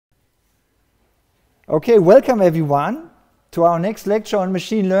Okay, welcome everyone to our next lecture on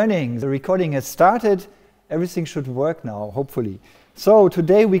machine learning. The recording has started. Everything should work now, hopefully. So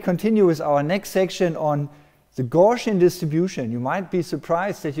today we continue with our next section on the Gaussian distribution. You might be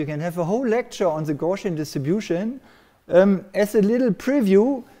surprised that you can have a whole lecture on the Gaussian distribution. As a little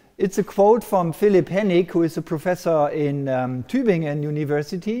preview, it's a quote from Philipp Hennig, who is a professor in Tübingen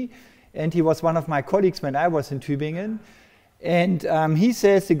University, and he was one of my colleagues when I was in Tübingen. And he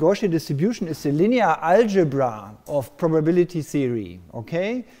says the Gaussian distribution is the linear algebra of probability theory,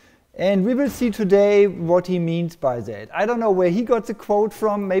 okay? And we will see today what he means by that. I don't know where he got the quote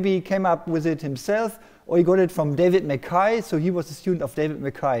from. Maybe he came up with it himself, or he got it from David Mackay. So he was a student of David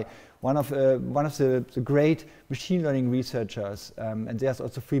Mackay, one of the great machine learning researchers. And there's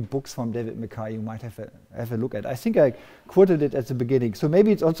also 3 books from David Mackay you might have a look at. I think I quoted it at the beginning. So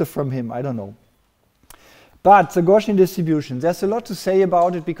maybe it's also from him, I don't know. But the Gaussian distribution, there's a lot to say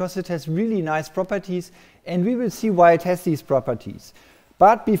about it because it has really nice properties, and we will see why it has these properties.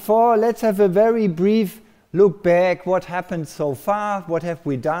 But before, let's have a very brief look back. What happened so far? What have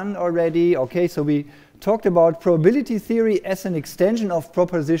we done already? Okay, so we talked about probability theory as an extension of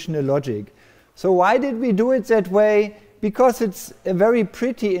propositional logic. So why did we do it that way? Because it's a very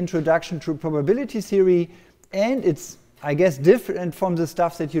pretty introduction to probability theory, and it's, I guess, different from the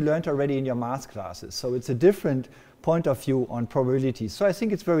stuff that you learned already in your math classes. So it's a different point of view on probabilities. So I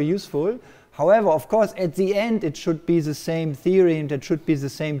think it's very useful. However, of course, at the end, it should be the same theory and it should be the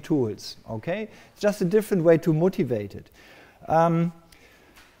same tools, okay? It's just a different way to motivate it.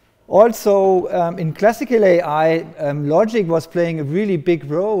 Also, in classical AI, logic was playing a really big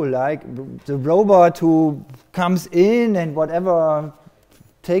role, like the robot who comes in and whatever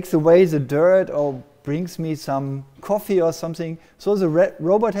takes away the dirt or brings me some coffee or something. So the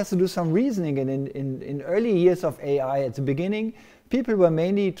robot has to do some reasoning. And in early years of AI, at the beginning, people were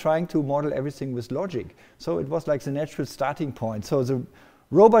mainly trying to model everything with logic. So it was like the natural starting point. So the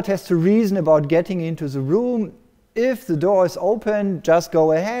robot has to reason about getting into the room. If the door is open, just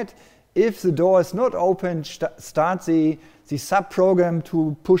go ahead. If the door is not open, start the sub-program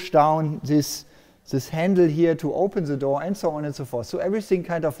to push down this handle here to open the door, and so on and so forth. So everything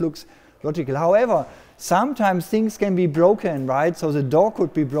kind of looks logical. However, sometimes things can be broken, right? So the door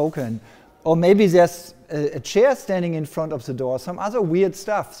could be broken. Or maybe there's a chair standing in front of the door, some other weird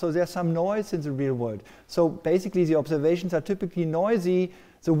stuff. So there's some noise in the real world. So basically the observations are typically noisy.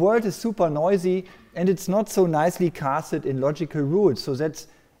 The world is super noisy, and it's not so nicely casted in logical rules. So that's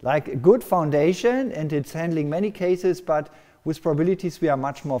like a good foundation, and it's handling many cases, but with probabilities we are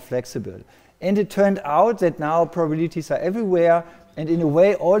much more flexible. And it turned out that now probabilities are everywhere, and in a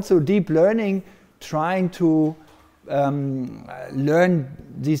way also deep learning, trying to learn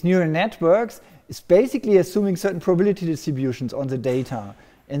these neural networks, is basically assuming certain probability distributions on the data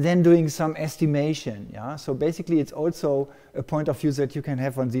and then doing some estimation. Yeah? So basically it's also a point of view that you can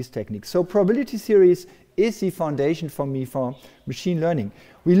have on these techniques. So probability theories is the foundation for me for machine learning.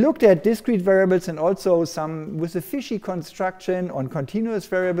 We looked at discrete variables and also some with a fishy construction on continuous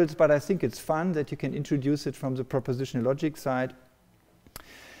variables, but I think it's fun that you can introduce it from the propositional logic side.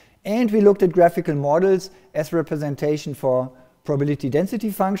 And we looked at graphical models as representation for probability density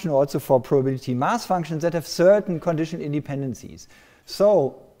function, also for probability mass functions that have certain conditional independencies.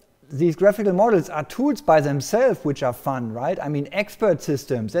 So these graphical models are tools by themselves which are fun, right? I mean, expert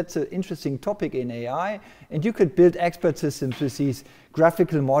systems, that's an interesting topic in AI, and you could build expert systems with these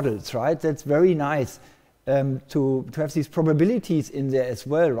graphical models, right? That's very nice to have these probabilities in there as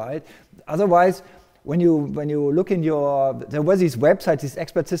well, right? Otherwise, when you look in there were these websites, these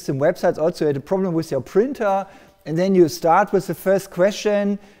expert system websites also had a problem with your printer, and then you start with the first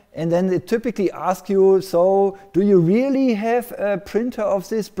question, and then it typically asks you, so do you really have a printer of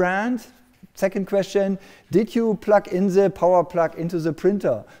this brand? Second question, did you plug in the power plug into the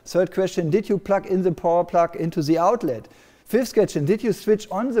printer? Third question, did you plug in the power plug into the outlet? Fifth question, did you switch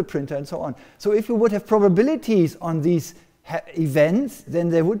on the printer, and so on. So if you would have probabilities on these events, then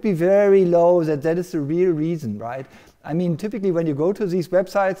they would be very low that is the real reason, right? I mean, typically when you go to these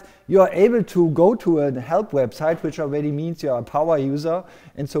websites, you are able to go to a help website, which already means you are a power user,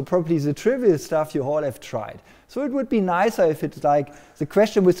 and so probably the trivial stuff you all have tried. So it would be nicer if it's like the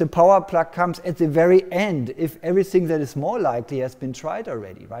question with the power plug comes at the very end, if everything that is more likely has been tried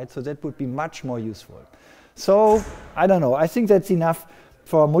already, right? So that would be much more useful. So, I don't know, I think that's enough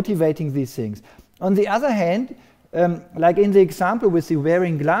for motivating these things. On the other hand, like in the example with the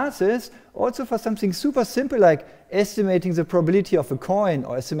wearing glasses, also for something super simple like estimating the probability of a coin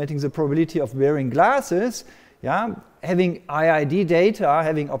or estimating the probability of wearing glasses, yeah, having IID data,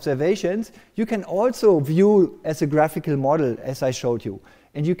 having observations, you can also view as a graphical model, as I showed you.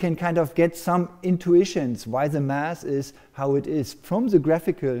 and you can kind of get some intuitions why the mass is how it is from the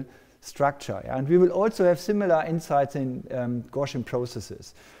graphical structure. And we will also have similar insights in Gaussian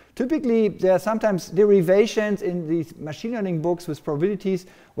processes. Typically, there are sometimes derivations in these machine learning books with probabilities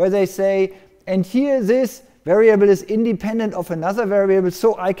where they say, and here this variable is independent of another variable,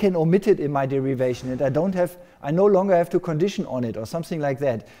 so I can omit it in my derivation, and I no longer have to condition on it, or something like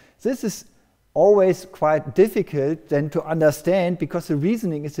that. This is always quite difficult then to understand, because the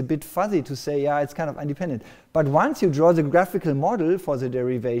reasoning is a bit fuzzy to say, yeah, it's kind of independent. But once you draw the graphical model for the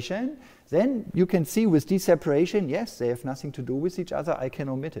derivation, then you can see with deseparation, yes, they have nothing to do with each other, I can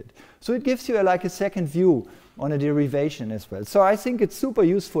omit it. So it gives you like a second view on a derivation as well. So I think it's super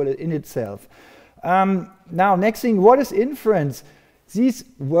useful in itself. Now, next thing, what is inference? These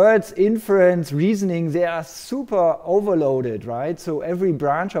words, inference, reasoning, they are super overloaded, right? So every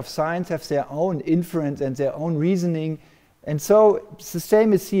branch of science has their own inference and their own reasoning. And so it's the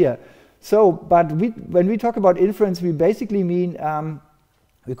same as here. So, but when we talk about inference, we basically mean,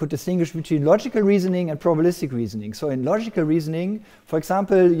 we could distinguish between logical reasoning and probabilistic reasoning. So in logical reasoning, for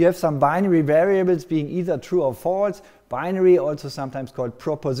example, you have some binary variables being either true or false. Binary, also sometimes called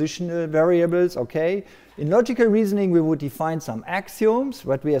propositional variables, okay? In logical reasoning, we would define some axioms,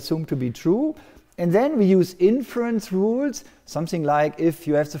 what we assume to be true, and then we use inference rules, something like if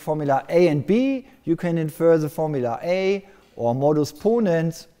you have the formula A and B, you can infer the formula A, or modus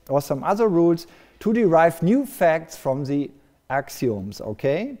ponens, or some other rules, to derive new facts from the axioms,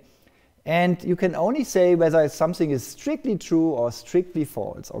 okay? And you can only say whether something is strictly true or strictly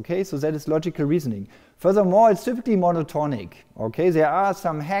false, okay? So that is logical reasoning. Furthermore, it's typically monotonic, okay? There are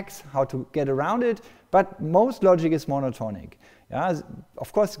some hacks how to get around it, but most logic is monotonic. Yeah?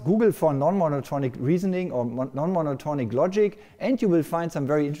 Of course, Google for non-monotonic reasoning or non-monotonic logic, and you will find some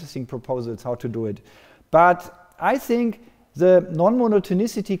very interesting proposals how to do it. But I think the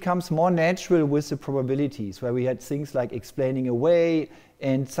non-monotonicity comes more natural with the probabilities, where we had things like explaining away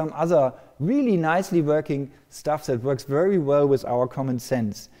and some other really nicely working stuff that works very well with our common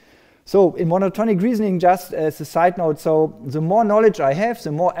sense. So in monotonic reasoning, just as a side note, so the more knowledge I have,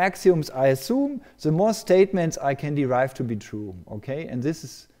 the more axioms I assume, the more statements I can derive to be true, okay? And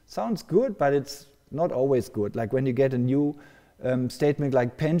this sounds good, but it's not always good. Like when you get a new statement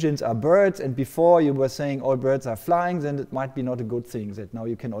like penguins are birds, and before you were saying all birds are flying, then it might be not a good thing that now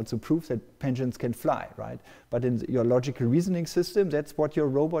you can also prove that penguins can fly, right? But in your logical reasoning system, that's what your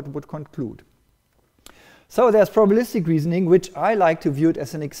robot would conclude. So there's probabilistic reasoning, which I like to view it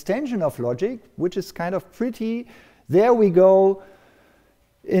as an extension of logic, which is kind of pretty. There we go.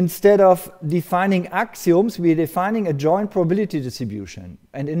 Instead of defining axioms, we're defining a joint probability distribution.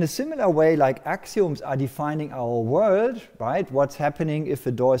 And in a similar way, like axioms are defining our world, right? What's happening if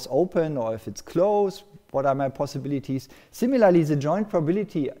a door is open or if it's closed? What are my possibilities? Similarly, the joint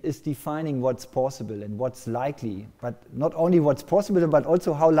probability is defining what's possible and what's likely. But not only what's possible, but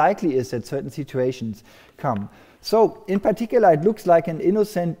also how likely is that certain situations come. So in particular, it looks like an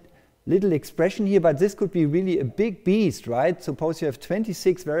innocent little expression here, but this could be really a big beast, right? Suppose you have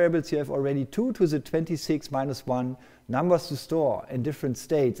 26 variables, you have already 2 to the 26 minus 1 numbers to store in different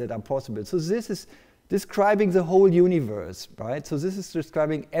states that are possible. So this is describing the whole universe, right? So this is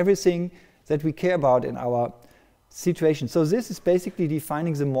describing everything that we care about in our situation. So this is basically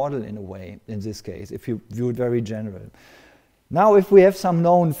defining the model in a way, in this case, if you view it very general. Now, if we have some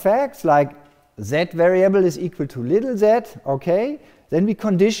known facts, like z variable is equal to little z, okay, then we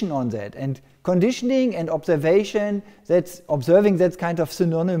condition on that. And conditioning and observation, observing, that's kind of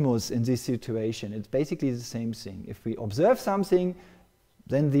synonymous in this situation. It's basically the same thing. If we observe something,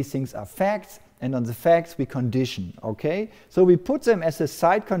 then these things are facts, and on the facts we condition, okay? So we put them as a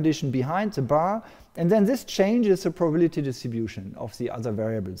side condition behind the bar, and then this changes the probability distribution of the other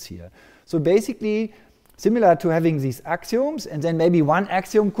variables here. So basically, similar to having these axioms, and then maybe one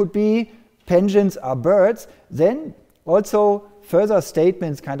axiom could be penguins are birds, then also further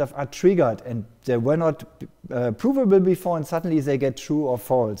statements kind of are triggered, and they were not provable before, and suddenly they get true or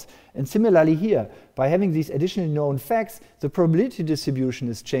false. And similarly here, by having these additional known facts, the probability distribution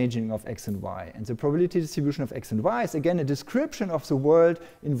is changing of x and y. And the probability distribution of x and y is again a description of the world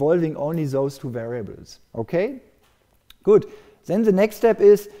involving only those two variables. Okay? Good. Then the next step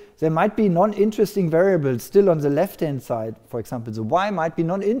is there might be non-interesting variables still on the left-hand side. For example, the y might be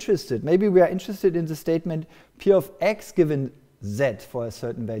non-interested. Maybe we are interested in the statement p of x given z for a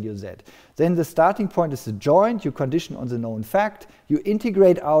certain value z. Then the starting point is the joint. You condition on the known fact. You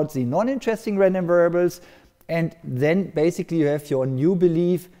integrate out the non-interesting random variables, and then basically you have your new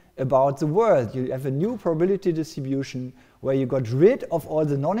belief about the world. You have a new probability distribution where you got rid of all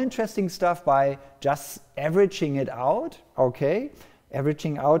the non-interesting stuff by just averaging it out, okay?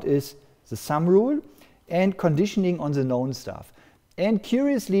 Averaging out is the sum rule, and conditioning on the known stuff. And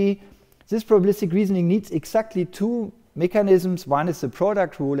curiously, this probabilistic reasoning needs exactly two mechanisms. One is the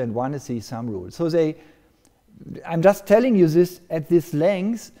product rule and one is the sum rule. So I'm just telling you this at this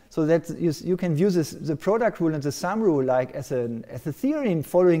length so that you can view the product rule and the sum rule like as a theorem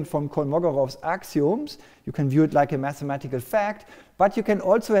following from Kolmogorov's axioms. You can view it like a mathematical fact, but you can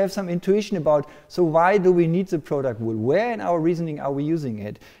also have some intuition about, so why do we need the product rule? Where in our reasoning are we using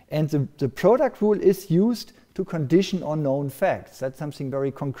it? And the product rule is used to condition on known facts. That's something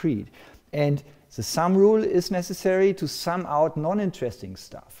very concrete. And the sum rule is necessary to sum out non-interesting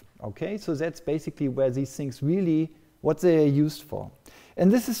stuff. Okay, so that's basically where these things really, what they are used for.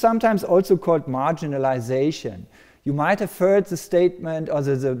 And this is sometimes also called marginalization. You might have heard the statement or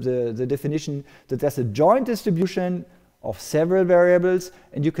the definition that there's a joint distribution of several variables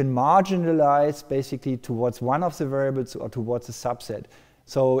and you can marginalize basically towards one of the variables or towards a subset.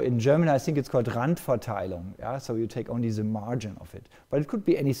 So in German, I think it's called Randverteilung. Yeah? So you take only the margin of it, but it could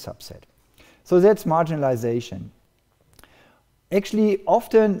be any subset. So that's marginalization. Actually,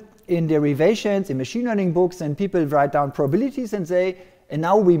 often in derivations, in machine learning books, and people write down probabilities and say, and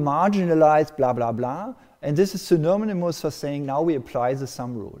now we marginalize blah, blah, blah. And this is synonymous for saying now we apply the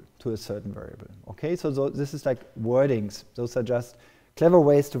sum rule to a certain variable. Okay, so this is like wordings. Those are just clever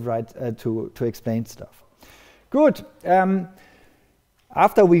ways to write, to explain stuff. Good.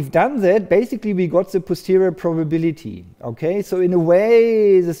 After we've done that, basically we got the posterior probability. Okay, so in a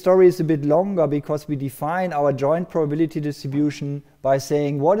way the story is a bit longer because we define our joint probability distribution by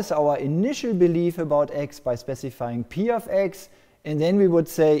saying what is our initial belief about x by specifying p of x, and then we would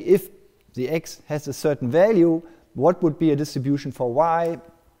say if the x has a certain value, what would be a distribution for y,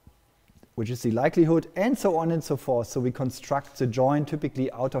 which is the likelihood, and so on and so forth. So we construct the joint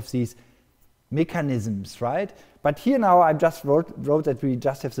typically out of these mechanisms, right? But here now I just wrote that we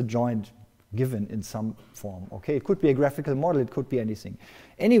just have the joint given in some form. Okay, it could be a graphical model, it could be anything.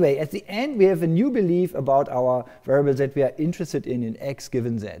 Anyway, at the end we have a new belief about our variables that we are interested in x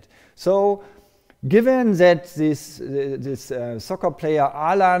given z. So given that this soccer player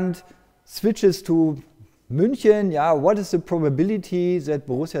Haaland switches to München, yeah, what is the probability that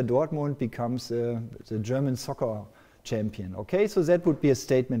Borussia Dortmund becomes the German soccer champion? Okay, so that would be a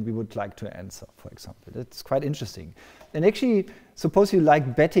statement we would like to answer, for example. That's quite interesting. And actually, suppose you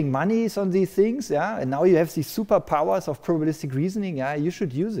like betting monies on these things, yeah, and now you have these superpowers of probabilistic reasoning, yeah, you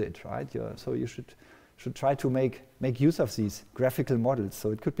should use it, right? So you should try to make use of these graphical models.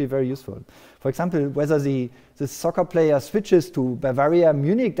 So it could be very useful. For example, whether the soccer player switches to Bavaria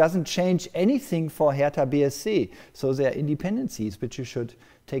Munich doesn't change anything for Hertha BSC. So there are independencies which you should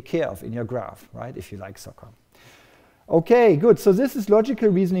take care of in your graph, right, if you like soccer. Okay, good. So this is logical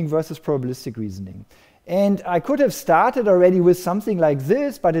reasoning versus probabilistic reasoning. And I could have started already with something like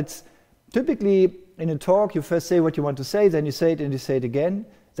this, but it's typically in a talk, you first say what you want to say, then you say it and you say it again,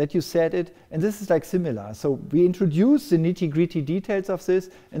 that you said it, and this is like similar. So we introduce the nitty-gritty details of this,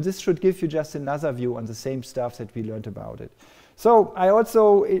 and this should give you just another view on the same stuff that we learned about it. So I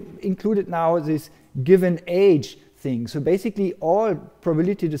also included now this given age thing. So basically all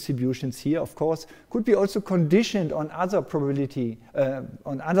probability distributions here, of course, could be also conditioned on other probability,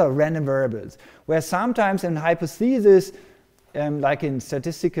 on other random variables, where sometimes in hypothesis, like in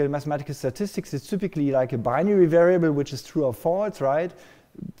mathematical statistics, it's typically like a binary variable which is true or false, right?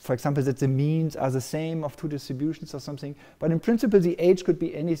 For example, that the means are the same of two distributions or something. But in principle, the age could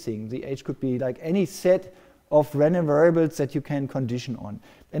be anything. The age could be like any set of random variables that you can condition on.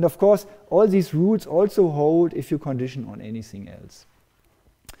 And of course, all these rules also hold if you condition on anything else.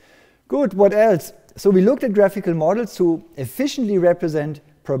 Good, what else? So we looked at graphical models to efficiently represent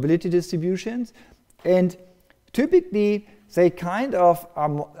probability distributions, and typically they kind of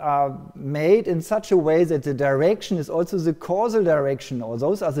are made in such a way that the direction is also the causal direction, or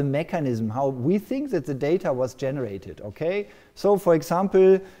those are the mechanism, how we think that the data was generated, okay? So for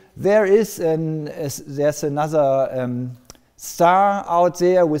example, there's another star out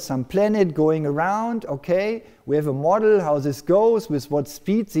there with some planet going around, okay? We have a model how this goes, with what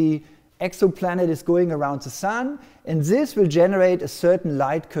speed the exoplanet is going around the sun, and this will generate a certain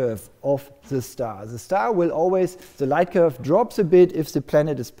light curve of the star. The star will always, the light curve drops a bit if the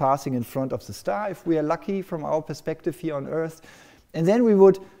planet is passing in front of the star, if we are lucky from our perspective here on Earth. And then we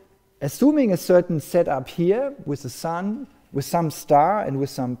would, assuming a certain setup here with the sun, with some star and with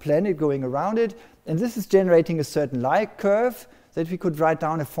some planet going around it, and this is generating a certain light curve that we could write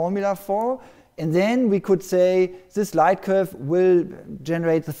down a formula for, and then we could say this light curve will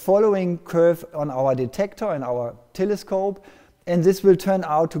generate the following curve on our detector and our telescope, and this will turn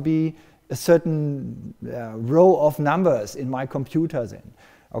out to be a certain row of numbers in my computer then.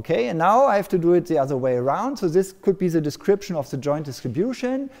 Okay, and now I have to do it the other way around. So this could be the description of the joint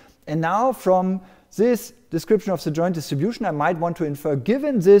distribution. And now from this description of the joint distribution, I might want to infer,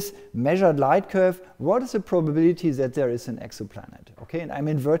 given this measured light curve, what is the probability that there is an exoplanet? Okay, and I'm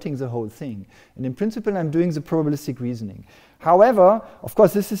inverting the whole thing. And in principle, I'm doing the probabilistic reasoning. However, of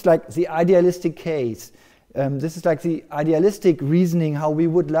course, this is like the idealistic case. This is like the idealistic reasoning, how we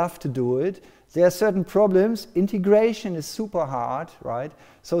would love to do it. There are certain problems. Integration is super hard, right?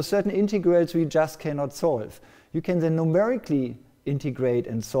 So certain integrals we just cannot solve. You can then numerically integrate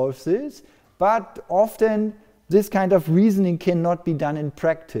and solve this, but often this kind of reasoning cannot be done in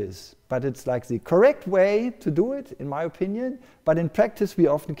practice. But it's like the correct way to do it, in my opinion. But in practice, we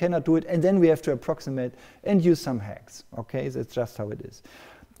often cannot do it, and then we have to approximate and use some hacks. Okay, that's just how it is.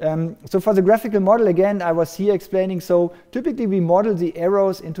 So for the graphical model, again, I was here explaining, so typically we model the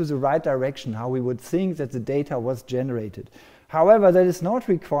arrows into the right direction, how we would think that the data was generated. However, that is not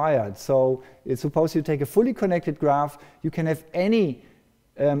required. So suppose you take a fully connected graph, you can have any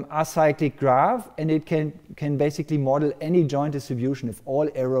acyclic graph, and it can basically model any joint distribution if all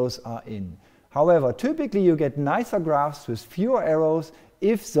arrows are in. However, typically you get nicer graphs with fewer arrows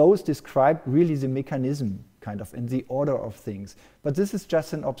if those describe really the mechanism, kind of in the order of things. But this is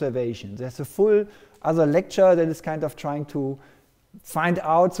just an observation. There's a full other lecture that is kind of trying to find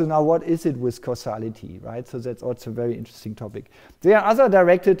out, so now what is it with causality, right? So that's also a very interesting topic. There are other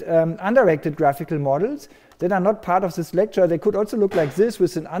undirected graphical models that are not part of this lecture. They could also look like this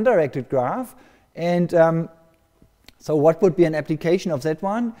with an undirected graph. And so what would be an application of that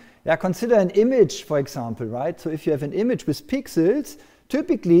one? Yeah, consider an image, for example, right? So if you have an image with pixels,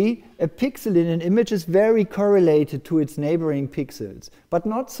 typically, a pixel in an image is very correlated to its neighboring pixels, but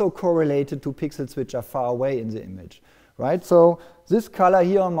not so correlated to pixels which are far away in the image, right? So this color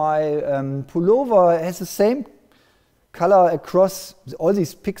here on my pullover has the same color across all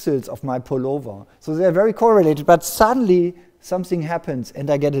these pixels of my pullover. So they're very correlated, but suddenly something happens and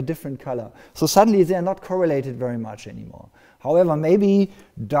I get a different color. So suddenly they're not correlated very much anymore. However, maybe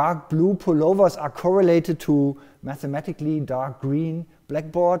dark blue pullovers are correlated to mathematically dark green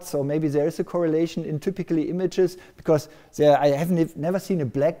blackboards, so maybe there is a correlation in typically images, because I have never seen a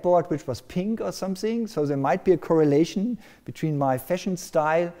blackboard which was pink or something, so there might be a correlation between my fashion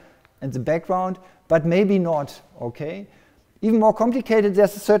style and the background, but maybe not, okay? Even more complicated,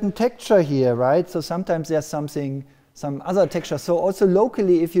 there's a certain texture here, right? So sometimes there's some other texture. So also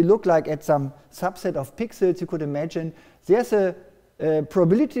locally, if you look like at some subset of pixels, you could imagine there's a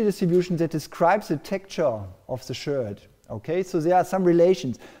probability distribution that describes the texture of the shirt. Okay, so there are some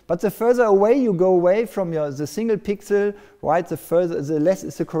relations. But the further away you go away from the single pixel, right, the less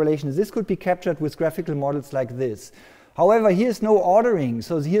is the correlation. This could be captured with graphical models like this. However, here's no ordering,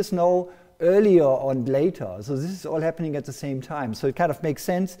 so here's no earlier or later. So this is all happening at the same time. So it kind of makes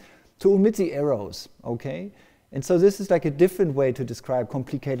sense to omit the arrows, okay? And so this is like a different way to describe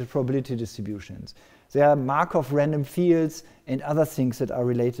complicated probability distributions. There are Markov random fields and other things that are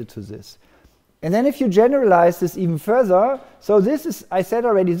related to this. And then if you generalize this even further, so this is, I said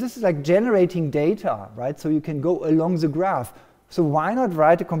already, this is like generating data, right? So you can go along the graph. So why not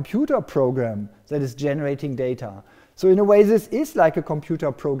write a computer program that is generating data? So in a way, this is like a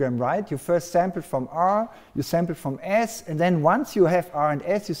computer program, right? You first sample from R, you sample from S, and then once you have R and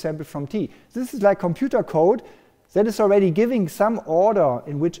S, you sample from T. This is like computer code that is already giving some order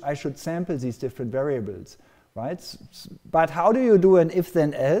in which I should sample these different variables, right? But how do you do an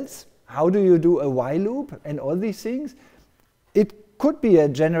if-then-else? How do you do a while loop and all these things? It could be a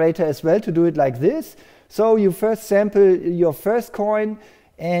generator as well to do it like this. So you first sample your first coin,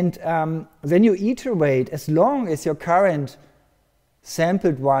 and then you iterate. As long as your current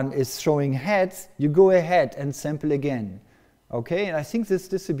sampled one is showing heads, you go ahead and sample again. Okay, and I think this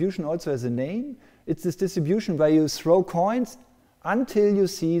distribution also has a name. It's this distribution where you throw coins until you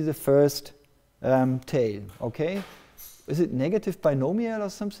see the first tail. Okay. Is it negative binomial or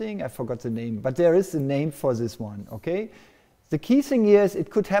something? I forgot the name, but there is a name for this one, okay? The key thing here is it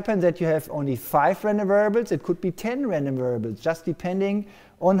could happen that you have only 5 random variables, it could be 10 random variables, just depending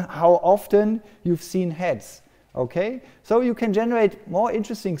on how often you've seen heads, okay? So you can generate more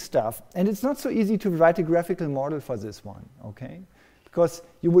interesting stuff, and it's not so easy to write a graphical model for this one, okay? Because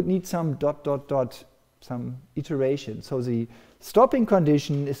you would need some ... some iteration. So the stopping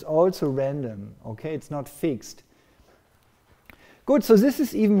condition is also random, okay? It's not fixed. Good, so this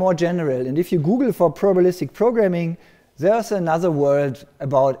is even more general, and if you Google for probabilistic programming, there's another world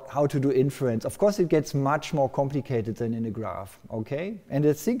about how to do inference. Of course, it gets much more complicated than in a graph, okay? And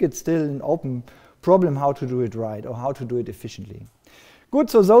I think it's still an open problem how to do it right or how to do it efficiently. Good,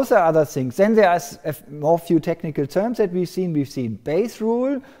 so those are other things. Then there are more few technical terms that we've seen. We've seen Bayes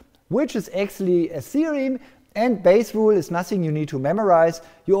rule, which is actually a theorem, and Bayes rule is nothing you need to memorize.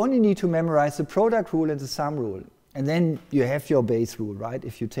 You only need to memorize the product rule and the sum rule. And then you have your Bayes rule, right?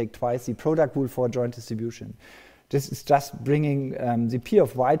 If you take twice the product rule for a joint distribution. This is just bringing the P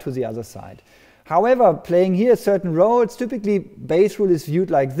of y to the other side. However, playing here certain roles, typically Bayes rule is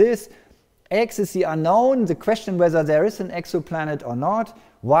viewed like this. X is the unknown, the question whether there is an exoplanet or not.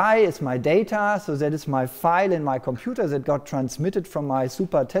 Y is my data, so that is my file in my computer that got transmitted from my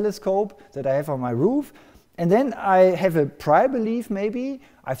super telescope that I have on my roof. And then I have a prior belief maybe.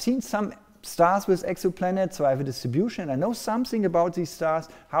 I've seen some stars with exoplanets, so I have a distribution. I know something about these stars,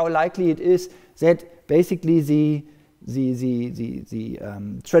 how likely it is that basically the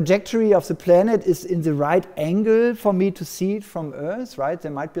trajectory of the planet is in the right angle for me to see it from Earth, right?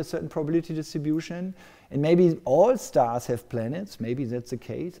 There might be a certain probability distribution, and maybe all stars have planets. Maybe that's the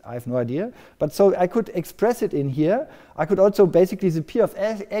case. I have no idea. But so I could express it in here. I could also basically, the P of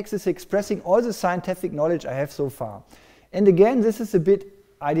x is expressing all the scientific knowledge I have so far. And again, this is a bit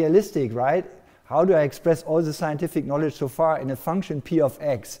idealistic, right? How do I express all the scientific knowledge so far in a function P of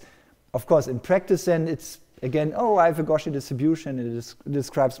x? Of course, in practice then it's, again, oh, I have a Gaussian distribution, it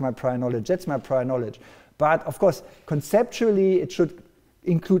describes my prior knowledge, that's my prior knowledge. But of course, conceptually, it should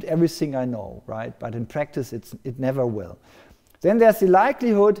include everything I know, right? But in practice, it never will. Then there's the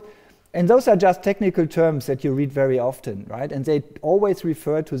likelihood, and those are just technical terms that you read very often, right? And they always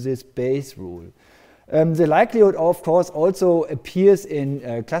refer to this Bayes rule. The likelihood, of course, also appears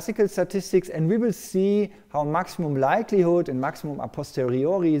in classical statistics, and we will see how maximum likelihood and maximum a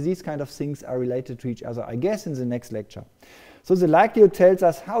posteriori, these kind of things are related to each other, I guess, in the next lecture. So the likelihood tells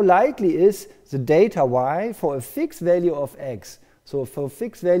us how likely is the data y for a fixed value of x. So for a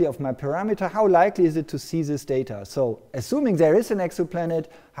fixed value of my parameter, how likely is it to see this data? So assuming there is an exoplanet,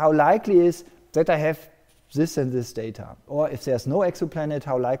 how likely is that I have this and this data? Or if there's no exoplanet,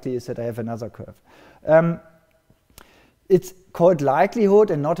 how likely is that I have another curve? It's called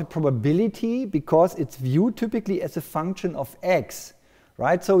likelihood and not a probability because it's viewed typically as a function of x,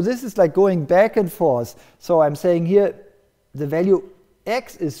 right? So this is like going back and forth. So I'm saying here the value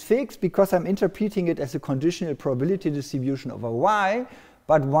x is fixed because I'm interpreting it as a conditional probability distribution over y,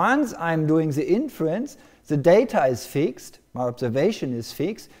 but once I'm doing the inference, the data is fixed, my observation is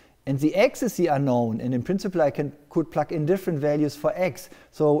fixed, and the x is the unknown, and in principle I could plug in different values for x.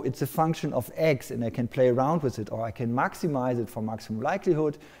 So it's a function of x, and I can play around with it, or I can maximize it for maximum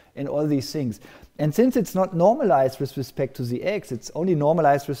likelihood, and all these things. And since it's not normalized with respect to the x, it's only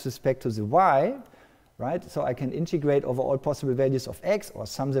normalized with respect to the y, right? So I can integrate over all possible values of x, or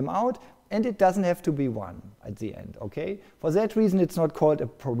sum them out, and it doesn't have to be 1 at the end, okay? For that reason, it's not called a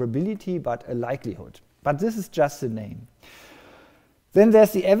probability, but a likelihood. But this is just the name. Then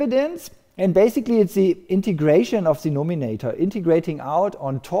there's the evidence, and basically it's the integration of the nominator, integrating out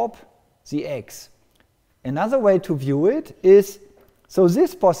on top the x. Another way to view it is, so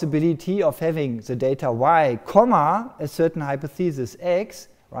this possibility of having the data y, comma, a certain hypothesis x,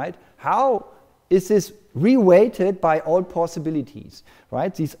 right? How is this reweighted by all possibilities,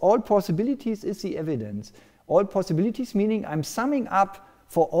 right? These all possibilities is the evidence. All possibilities meaning I'm summing up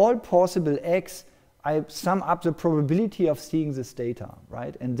for all possible x, I sum up the probability of seeing this data,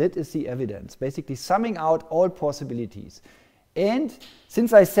 right? And that is the evidence, basically summing out all possibilities. And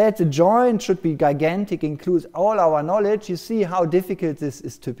since I said the joint should be gigantic, includes all our knowledge, you see how difficult this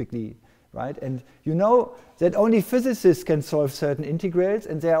is typically, right? And you know that only physicists can solve certain integrals,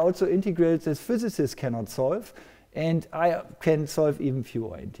 and there are also integrals that physicists cannot solve, and I can solve even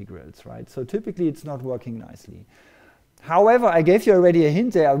fewer integrals, right? So typically it's not working nicely. However, I gave you already a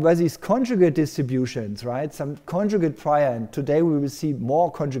hint there were these conjugate distributions, right? Some conjugate prior, and today we will see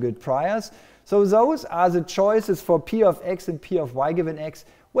more conjugate priors. So those are the choices for P of x and P of y given x,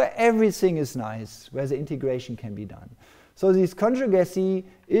 where everything is nice, where the integration can be done. So this conjugacy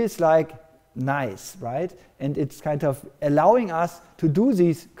is like nice, right? And it's kind of allowing us to do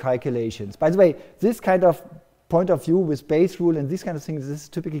these calculations. By the way, this kind of point of view with Bayes rule and these kind of things, this is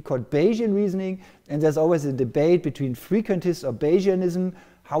typically called Bayesian reasoning, and there's always a debate between frequentists or Bayesianism.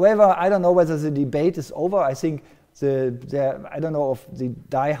 However, I don't know whether the debate is over. I think I don't know of the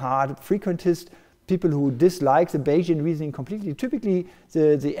die-hard frequentist, people who dislike the Bayesian reasoning completely. Typically,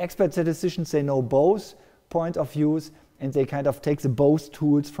 the expert statisticians, they know both point of views, and they kind of take the both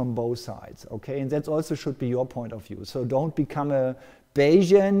tools from both sides, okay? And that also should be your point of view. So don't become a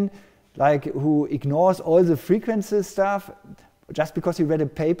Bayesian, like who ignores all the frequency stuff. just because you read a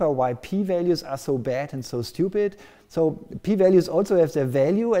paper why p-values are so bad and so stupid. So p-values also have their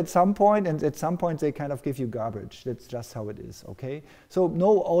value at some point, and at some point they kind of give you garbage. That's just how it is, okay? So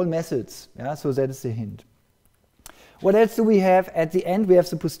know all methods, yeah? So that is the hint. What else do we have? At the end we have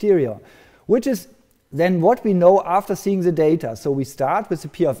the posterior, which is then what we know after seeing the data. So we start with the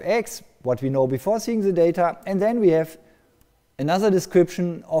p of x, what we know before seeing the data, and then we have another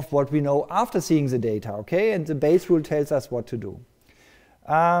description of what we know after seeing the data, okay? And the base rule tells us what to do.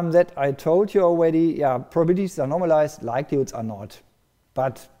 That I told you already, yeah, probabilities are normalized, likelihoods are not.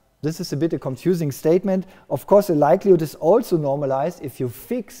 But this is a bit a confusing statement. Of course, the likelihood is also normalized if you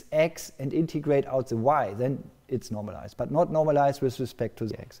fix x and integrate out the y, then it's normalized, but not normalized with respect to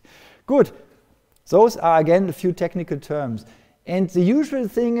the x. Good. Those are, again, a few technical terms. And the usual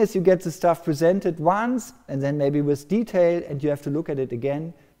thing is you get the stuff presented once, and then maybe with detail, and you have to look at it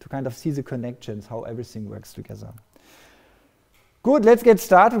again to kind of see the connections, how everything works together. Good, let's get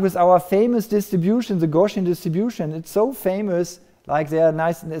started with our famous distribution, the Gaussian distribution. It's so famous, like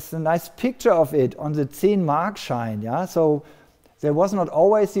there's a nice picture of it on the 10-Markschein, yeah? So there was not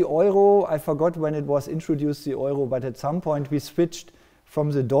always the euro. I forgot when it was introduced, the euro, but at some point we switched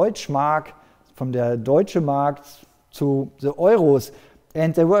from the Deutschmark, from the Deutsche Mark, to the euros,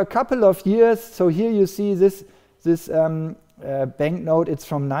 and there were a couple of years. So here you see this banknote. It's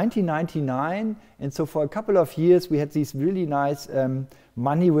from 1999, and so for a couple of years we had these really nice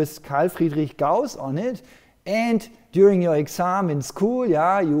money with Carl Friedrich Gauss on it. And during your exam in school,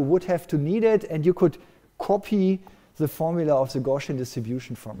 yeah, you would have to need it, and you could copy the formula of the Gaussian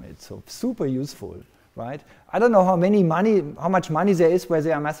distribution from it. So super useful. Right? I don't know how much money there is where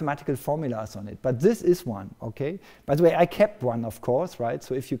there are mathematical formulas on it, but this is one, okay? By the way, I kept one, of course, right?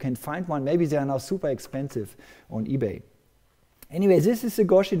 So if you can find one, maybe they are now super expensive on eBay. Anyway, this is the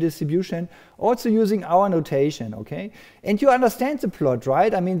Gaussian distribution, also using our notation, okay? And you understand the plot,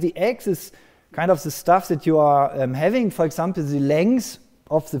 right? I mean, the x is kind of the stuff that you are having. For example, the length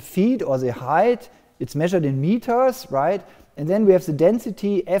of the feet or the height, it's measured in meters, right? And then we have the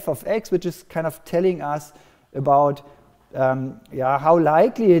density f of x, which is kind of telling us about how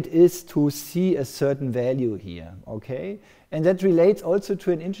likely it is to see a certain value here, okay? And that relates also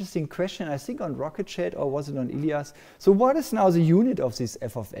to an interesting question, I think on Rocket Chat, or was it on Ilias? So what is now the unit of this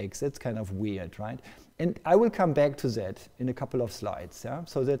f of x? That's kind of weird, right? And I will come back to that in a couple of slides, yeah?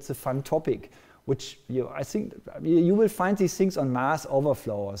 So that's a fun topic, which I think you will find these things on Mass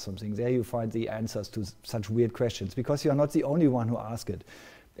Overflow or something. There you find the answers to such weird questions, because you're not the only one who asked it.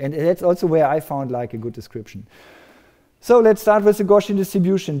 And that's also where I found like a good description. So let's start with the Gaussian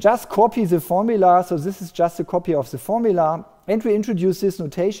distribution. Just copy the formula. So this is just a copy of the formula. And we introduce this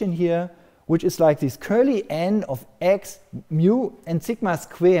notation here, which is like this curly n of x, mu, and sigma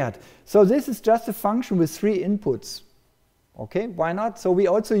squared. So this is just a function with 3 inputs. Okay, why not? So we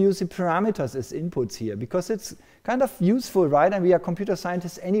also use the parameters as inputs here, because it's kind of useful, right? And we are computer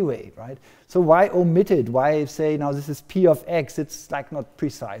scientists anyway, right? So why omit it? Why say now this is p of x? It's like not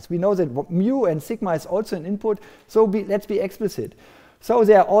precise. We know that mu and sigma is also an input, so let's be explicit. So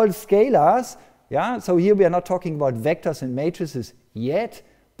they are all scalars, yeah? So here we are not talking about vectors and matrices yet,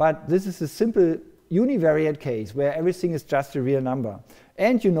 but this is a simple univariate case where everything is just a real number.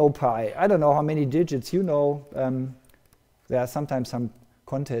 And you know pi. I don't know how many digits you know. There are sometimes some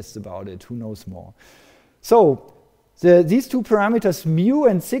contests about it, who knows more. So these two parameters, mu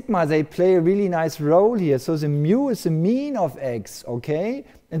and sigma, they play a really nice role here. So the mu is the mean of x, okay?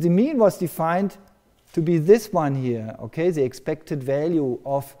 And the mean was defined to be this one here, okay? The expected value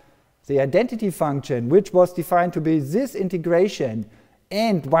of the identity function, which was defined to be this integration.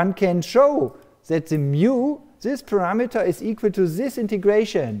 And one can show that the mu, this parameter, is equal to this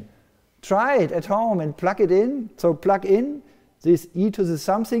integration. Try it at home and plug it in. So plug in this e to the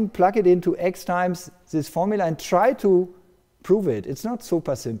something, plug it into x times this formula, and try to prove it. It's not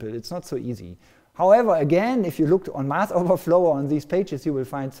super simple. It's not so easy. However, again, if you look on Mass Overflow on these pages, you will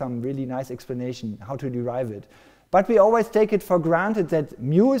find some really nice explanation how to derive it. But we always take it for granted that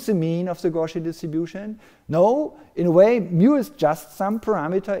mu is the mean of the Gaussian distribution. No, in a way, mu is just some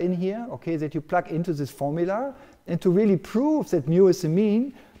parameter in here, okay, that you plug into this formula. And to really prove that mu is the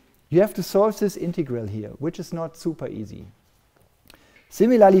mean, you have to solve this integral here, which is not super easy.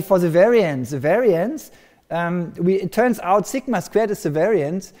 Similarly, for the variance, it turns out sigma squared is the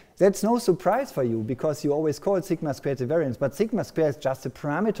variance. That's no surprise for you, because you always call sigma squared the variance, but sigma squared is just a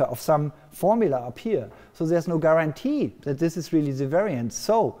parameter of some formula up here. So there's no guarantee that this is really the variance.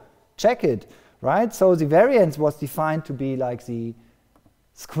 So check it, right? So the variance was defined to be like the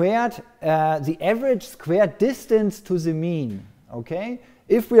squared, the average squared distance to the mean, okay?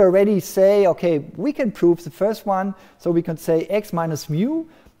 if we already say, okay, we can prove the first one, so we can say x minus mu,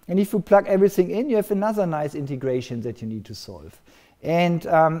 and if you plug everything in, you have another nice integration that you need to solve. And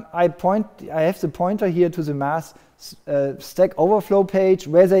I have the pointer here to the mass Stack Overflow page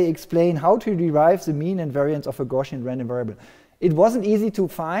where they explain how to derive the mean and variance of a Gaussian random variable. It wasn't easy to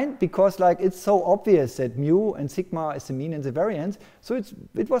find because it's so obvious that mu and sigma is the mean and the variance, so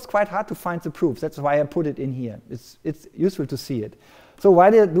it was quite hard to find the proof. That's why I put it in here. It's useful to see it. So why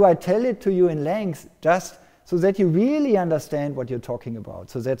do I tell it to you in length? Just so that you really understand what you're talking about.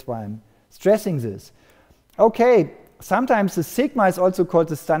 So that's why I'm stressing this. Okay, sometimes the sigma is also called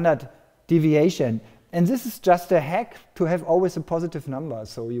the standard deviation. And this is just a hack to have always a positive number.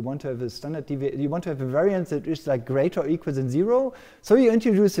 So you want to have a standard deviation, you want to have a variance that is greater or equal than 0. So you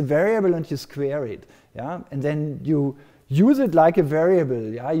introduce a variable and you square it. Yeah? And then you use it like a variable.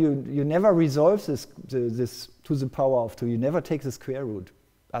 Yeah? You never resolve this to the power of 2. You never take the square root.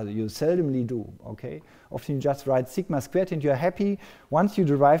 You seldomly do. Okay? Often you just write sigma squared and you're happy once you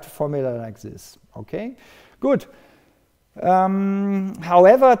derive the formula like this. Okay? Good.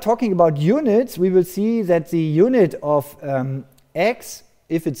 However, talking about units, we will see that the unit of x,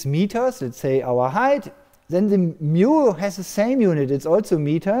 if it's meters, let's say our height, then the mu has the same unit, it's also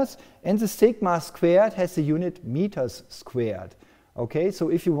meters, and the sigma squared has the unit meters squared. Okay, so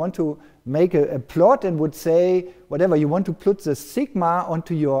if you want to make a plot and would say, whatever, you want to put the sigma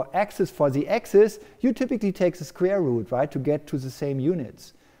onto your axis for the axis, you typically take the square root, right, to get to the same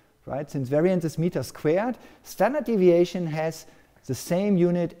units. Right? Since variance is meter squared, standard deviation has the same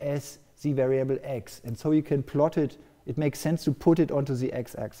unit as the variable x. And so you can plot it. It makes sense to put it onto the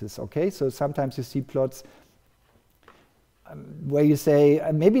x-axis. Okay? So sometimes you see plots where you say,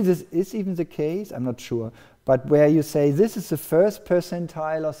 maybe this is even the case, I'm not sure, but where you say this is the first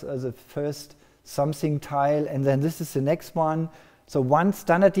percentile or the first something tile, and then this is the next one. So one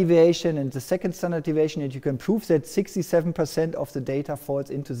standard deviation and the second standard deviation, and you can prove that 67% of the data falls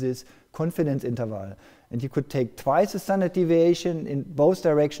into this confidence interval. And you could take twice the standard deviation in both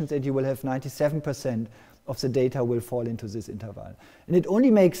directions and you will have 97% of the data will fall into this interval. And it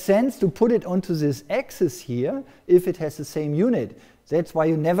only makes sense to put it onto this axis here if it has the same unit. That's why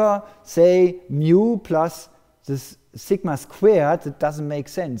you never say mu plus this sigma squared. That doesn't make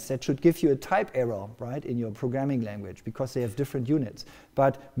sense. That should give you a type error, right, in your programming language because they have different units.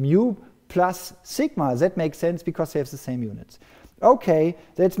 But mu plus sigma, that makes sense because they have the same units. Okay,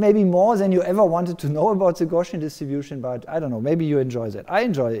 that's maybe more than you ever wanted to know about the Gaussian distribution, but I don't know, maybe you enjoy that. I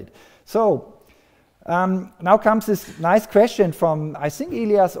enjoy it. So now comes this nice question from, I think,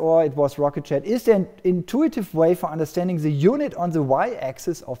 Elias, or it was Rocket Chat. Is there an intuitive way for understanding the unit on the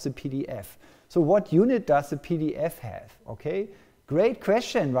y-axis of the PDF? So what unit does the PDF have? Okay, great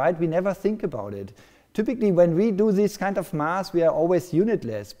question, right? We never think about it. Typically, when we do this kind of math, we are always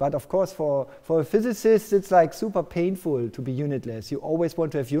unitless. But of course, for a physicist, it's like super painful to be unitless. You always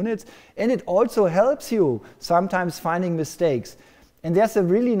want to have units. And it also helps you sometimes finding mistakes. And there's a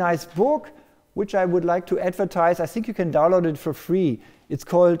really nice book, which I would like to advertise. I think you can download it for free. It's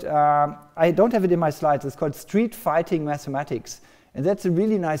called, I don't have it in my slides, it's called Street Fighting Mathematics. And that's a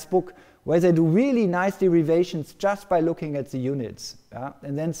really nice book where they do really nice derivations just by looking at the units. Yeah?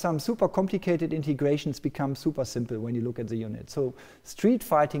 And then some super complicated integrations become super simple when you look at the units. So Street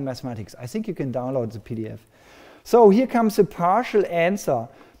Fighting Mathematics, I think you can download the PDF. So here comes a partial answer.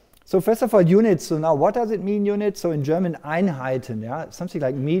 So first of all, units. So now what does it mean, units? So in German, Einheiten, yeah? Something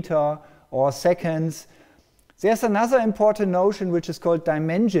like meter or seconds. There's another important notion which is called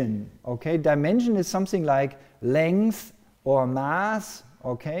dimension. Okay, dimension is something like length or mass,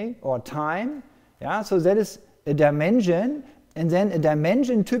 okay, or time. Yeah, so that is a dimension, and then a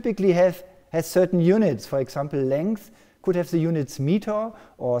dimension typically has certain units. For example, length could have the units meter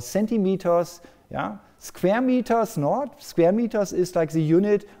or centimeters. Yeah, square meters not. Square meters is like the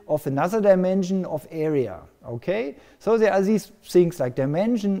unit of another dimension of area. Okay, so there are these things like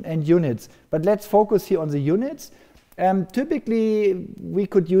dimension and units. But let's focus here on the units. Typically, we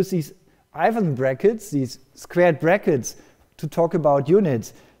could use these Ivan brackets, these squared brackets, to talk about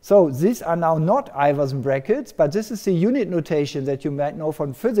units. So these are now not Iverson brackets, but this is the unit notation that you might know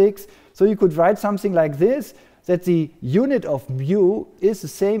from physics. So you could write something like this, that the unit of mu is the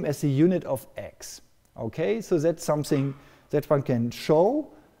same as the unit of x. Okay, so that's something that one can show.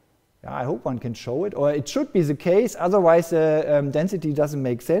 Yeah, I hope one can show it, or it should be the case, otherwise the density doesn't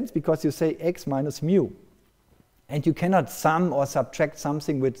make sense because you say x minus mu. And you cannot sum or subtract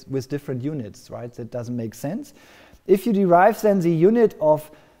something with different units, right? That doesn't make sense. If you derive then the unit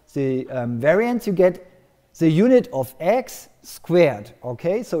of the variance, you get the unit of x squared.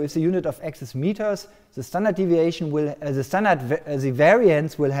 Okay, so if the unit of x is meters, the standard deviation will, the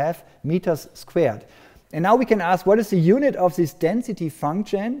variance will have meters squared. And now we can ask, what is the unit of this density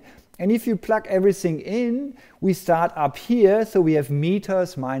function? And if you plug everything in, we start up here, so we have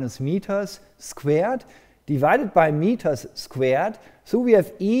meters minus meters squared divided by meters squared. So we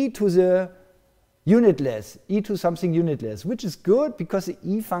have e to the unitless, e to something unitless, which is good because the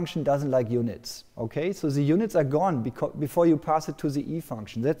e function doesn't like units. Okay, so the units are gone before you pass it to the e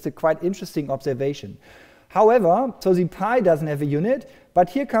function. That's a quite interesting observation. However, so the pi doesn't have a unit, but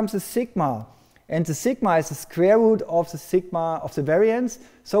here comes the sigma. And the sigma is the square root of the sigma of the variance,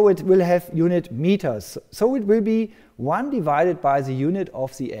 so it will have unit meters. So it will be 1 divided by the unit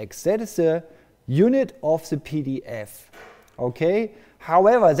of the x. That is the unit of the PDF. Okay?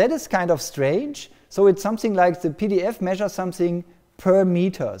 However, that is kind of strange. So it's something like the PDF measures something per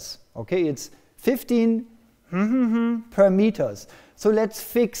meters. Okay? It's 15 per meters. So let's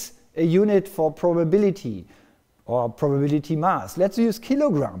fix a unit for probability or probability mass. Let's use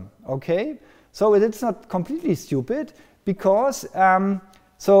kilogram. Okay? So it's not completely stupid because,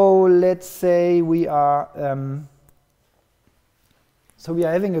 so let's say we are, so we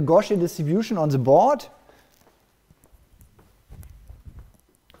are having a Gaussian distribution on the board.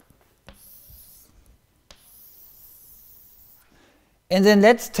 And then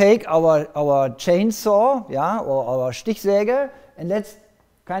let's take our chainsaw, yeah, or our Stichsäge, and let's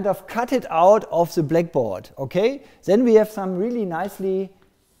kind of cut it out of the blackboard, okay? Then we have some really nicely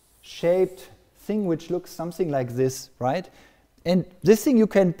shaped thing which looks something like this, right? And this thing you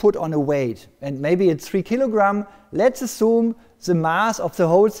can put on a weight, and maybe it's 3 kilogram. Let's assume the mass of the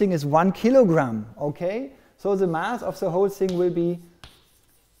whole thing is 1 kilogram, okay? So the mass of the whole thing will be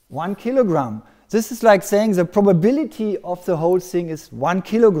 1 kilogram. This is like saying the probability of the whole thing is 1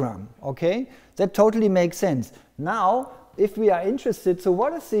 kilogram, okay? That totally makes sense. Now, if we are interested, so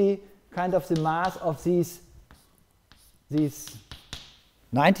what is the kind of the mass of these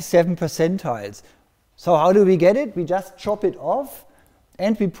 97 percentiles? So how do we get it? We just chop it off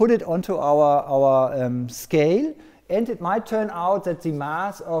and we put it onto our scale, and it might turn out that the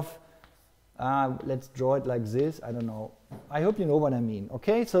mass of, let's draw it like this, I don't know. I hope you know what I mean.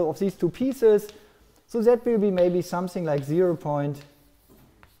 Okay, so of these two pieces, so that will be maybe something like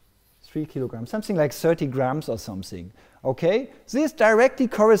 0.3 kilograms, something like 30 grams or something. Okay, this directly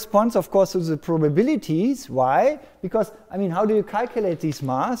corresponds, of course, to the probabilities. Why? Because, I mean, how do you calculate this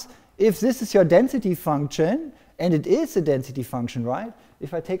mass? If this is your density function, and it is a density function, right?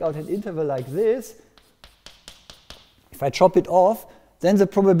 If I take out an interval like this, if I chop it off, then the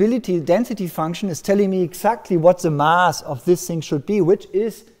probability density function is telling me exactly what the mass of this thing should be, which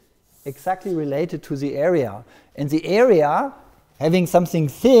is exactly related to the area. And the area, having something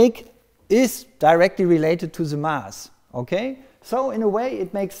thick, is directly related to the mass. Okay? So in a way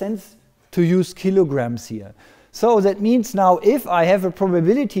it makes sense to use kilograms here. So that means now if I have a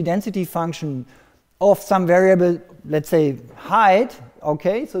probability density function of some variable, let's say height,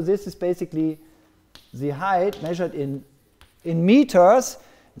 okay, so this is basically the height measured in meters,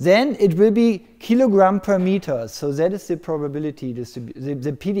 then it will be kilogram per meter. So that is the probability, the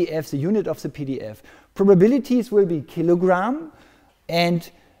PDF, the unit of the PDF. Probabilities will be kilogram, and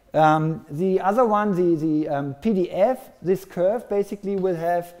the other one, the PDF, this curve basically will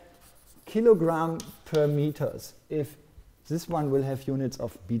have kilogram per meters, if this one will have units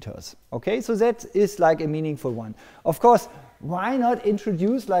of meters. Okay, so that is like a meaningful one. Of course, why not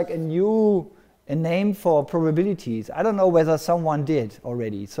introduce like a name for probabilities? I don't know whether someone did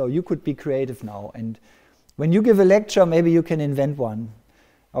already, so you could be creative now. And when you give a lecture, maybe you can invent one,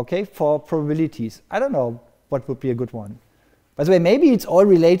 okay, for probabilities. I don't know what would be a good one. By the way, maybe it's all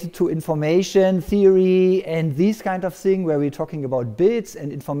related to information theory and these kind of thing where we're talking about bits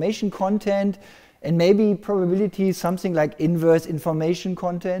and information content, and maybe probability is something like inverse information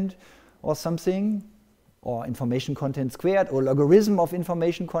content or something, or information content squared, or logarithm of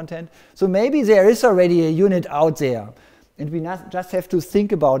information content. So maybe there is already a unit out there, and we just have to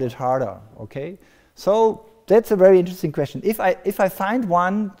think about it harder, okay? So that's a very interesting question. If I find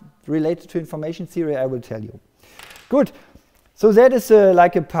one related to information theory, I will tell you. Good. So that is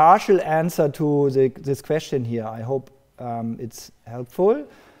like a partial answer to this question here. I hope it's helpful.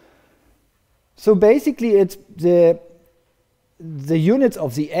 So basically it's the units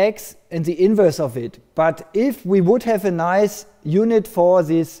of the x and the inverse of it. But if we would have a nice unit for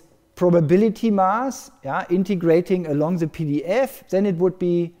this probability mass, yeah, integrating along the PDF, then it would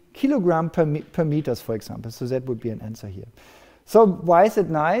be kilogram per meters, for example. So that would be an answer here. So why is it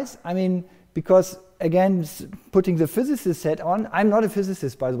nice? I mean, because again, putting the physicist hat on. I'm not a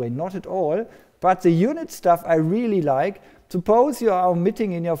physicist, by the way, not at all. But the unit stuff I really like. Suppose you are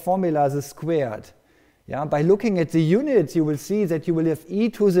omitting in your formula the squared. Yeah, by looking at the units, you will see that you will have e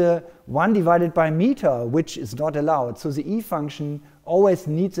to the 1 divided by meter, which is not allowed. So the e function always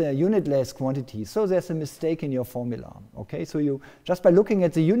needs a unitless quantity. So there's a mistake in your formula. Okay, so you just by looking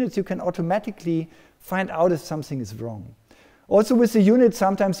at the units, you can automatically find out if something is wrong. Also with the units,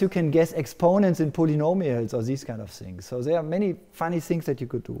 sometimes you can guess exponents in polynomials or these kind of things. So there are many funny things that you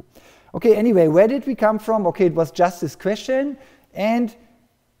could do. Okay, anyway, where did we come from? Okay, it was just this question, and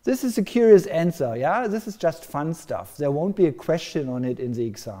this is a curious answer, yeah? This is just fun stuff. There won't be a question on it in the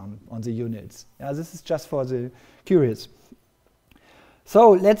exam, on the units. Yeah, this is just for the curious.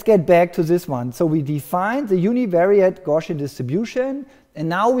 So let's get back to this one. So we defined the univariate Gaussian distribution, and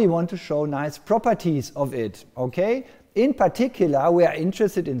now we want to show nice properties of it, okay? In particular, we are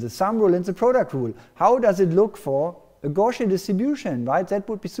interested in the sum rule and the product rule. How does it look for a Gaussian distribution, right? That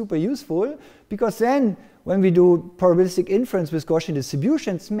would be super useful, because then when we do probabilistic inference with Gaussian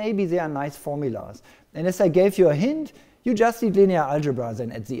distributions, maybe there are nice formulas. And as I gave you a hint, you just need linear algebra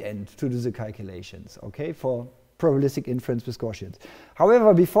then at the end to do the calculations, okay, for probabilistic inference with Gaussians.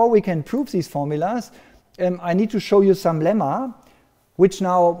 However, before we can prove these formulas, I need to show you some lemma, which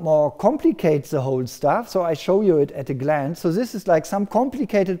now more complicates the whole stuff. So I show you it at a glance. So this is like some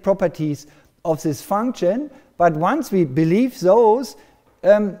complicated properties of this function, but once we believe those,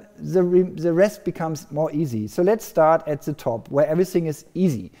 the rest becomes more easy. So let's start at the top, where everything is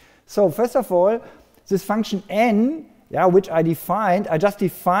easy. So first of all, this function n, yeah, which I just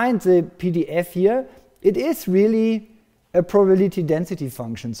defined the PDF here, it is really a probability density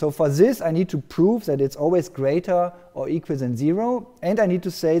function. So for this, I need to prove that it's always greater or equal than 0, and I need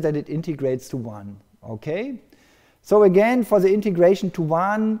to say that it integrates to 1, okay? So again, for the integration to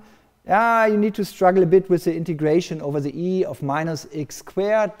 1, you need to struggle a bit with the integration over the e of minus x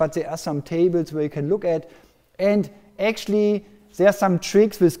squared, but there are some tables where you can look at, and actually there are some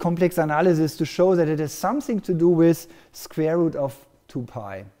tricks with complex analysis to show that it has something to do with square root of 2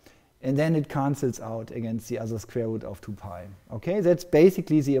 pi. And then it cancels out against the other square root of 2 pi. Okay, that's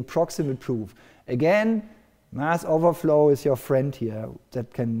basically the approximate proof. Again, mass overflow is your friend here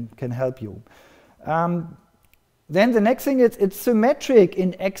that can help you. Then the next thing is it's symmetric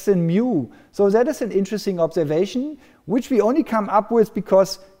in x and mu. So that is an interesting observation, which we only come up with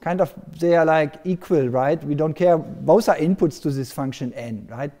because kind of they are like equal, right? We don't care. Both are inputs to this function n,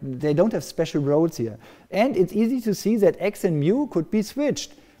 right? They don't have special roles here. And it's easy to see that x and mu could be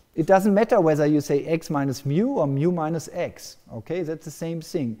switched. It doesn't matter whether you say x minus mu or mu minus x. Okay, that's the same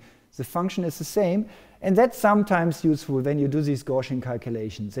thing. The function is the same. And that's sometimes useful when you do these Gaussian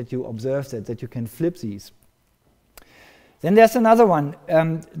calculations, that you observe that you can flip these. Then there's another one.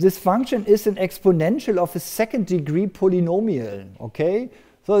 This function is an exponential of a second degree polynomial. Okay,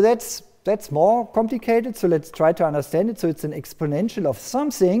 so that's more complicated. So let's try to understand it. So it's an exponential of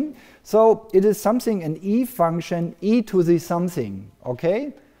something. So it is something, an e function, e to the something.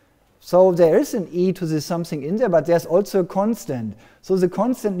 Okay. So there is an e to the something in there, but there's also a constant. So the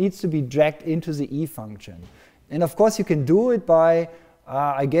constant needs to be dragged into the e function. And of course you can do it by,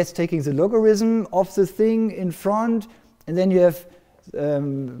 I guess, taking the logarithm of the thing in front, and then you have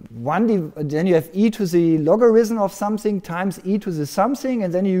then you have e to the logarithm of something times e to the something,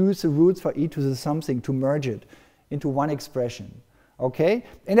 and then you use the roots for e to the something to merge it into one expression. Okay?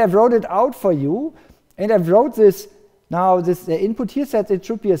 And I wrote it out for you, and I wrote this. Now, the input here says it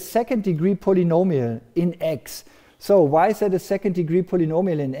should be a second degree polynomial in x. So why is that a second degree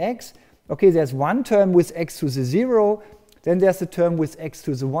polynomial in x? Okay, there's one term with x to the 0, then there's a term with x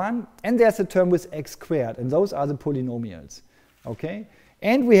to the 1, and there's a term with x squared, and those are the polynomials. Okay?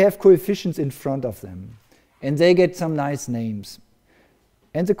 And we have coefficients in front of them, and they get some nice names.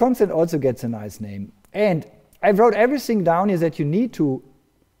 And the constant also gets a nice name. And I wrote everything down here that you need to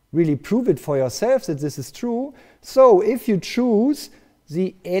really prove it for yourself that this is true. So if you choose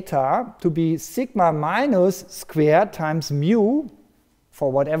the eta to be sigma minus squared times mu,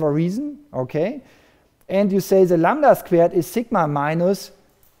 for whatever reason, okay, and you say the lambda squared is sigma minus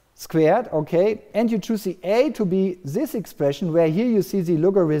squared, okay, and you choose the a to be this expression, where here you see the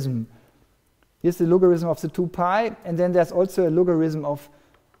logarithm. Here's the logarithm of the 2 pi, and then there's also a logarithm of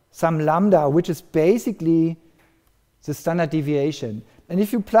some lambda, which is basically the standard deviation. And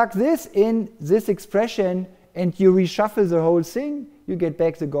if you plug this in this expression and you reshuffle the whole thing, you get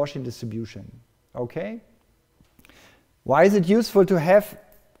back the Gaussian distribution. Okay? Why is it useful to have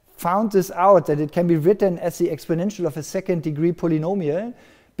found this out, that it can be written as the exponential of a second degree polynomial?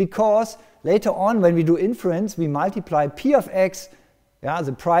 Because later on, when we do inference, we multiply p of x yeah,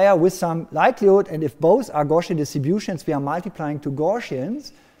 the prior with some likelihood, and if both are Gaussian distributions, we are multiplying to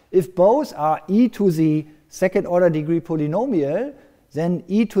Gaussians. If both are e to the second order degree polynomial, then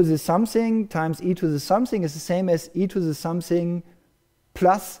e to the something times e to the something is the same as e to the something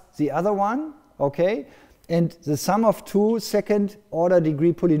plus the other one, okay? And the sum of two second order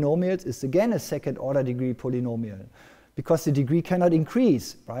degree polynomials is again a second order degree polynomial, because the degree cannot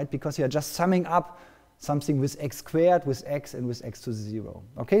increase, right? Because you are just summing up something with x squared, with x, and with x to the 0.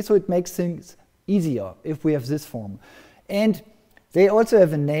 Okay, so it makes things easier if we have this form. And they also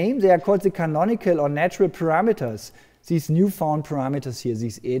have a name. They are called the canonical or natural parameters, these newfound parameters here,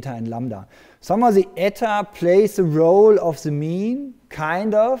 these eta and lambda. Somehow the eta plays the role of the mean,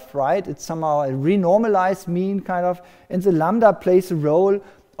 kind of, right? It's somehow a renormalized mean, kind of. And the lambda plays the role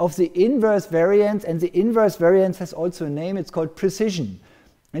of the inverse variance, and the inverse variance has also a name. It's called precision.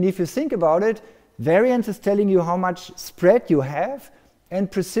 And if you think about it, variance is telling you how much spread you have,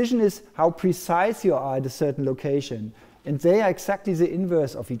 and precision is how precise you are at a certain location. And they are exactly the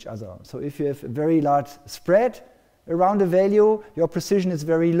inverse of each other. So if you have a very large spread around a value, your precision is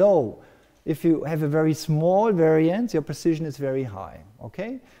very low. If you have a very small variance, your precision is very high.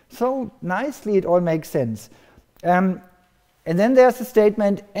 Okay? So nicely it all makes sense. And then there's the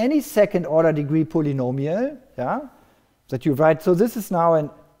statement, any second order degree polynomial, yeah, that you write. So this is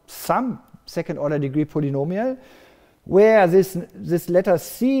now some second order degree polynomial where this letter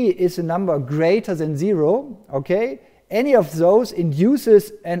c is a number greater than 0, okay? Any of those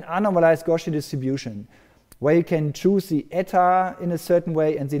induces an anormalized Gaussian distribution where you can choose the eta in a certain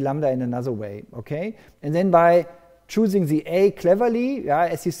way and the lambda in another way, okay? And then by choosing the a cleverly, yeah,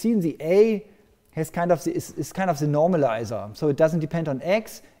 as you've seen, the a has kind of is kind of the normalizer, so it doesn't depend on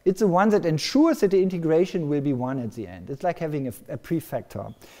x. It's the one that ensures that the integration will be 1 at the end. It's like having a prefactor.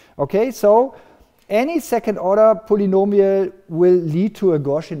 Okay, so any second order polynomial will lead to a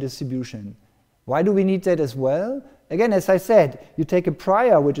Gaussian distribution. Why do we need that as well? Again, as I said, you take a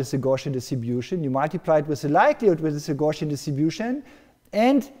prior, which is a Gaussian distribution, you multiply it with the likelihood, which is a Gaussian distribution,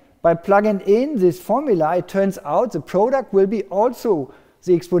 and by plugging in this formula, it turns out the product will be also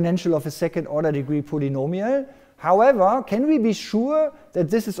the exponential of a second order degree polynomial. However, can we be sure that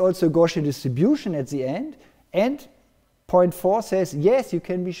this is also a Gaussian distribution at the end? And point 4 says, yes, you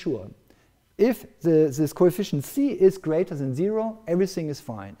can be sure. If this coefficient c is greater than 0, everything is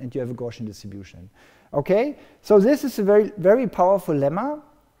fine, and you have a Gaussian distribution. Okay, so this is a very, very powerful lemma,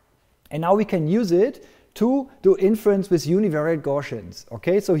 and now we can use it to do inference with univariate Gaussians.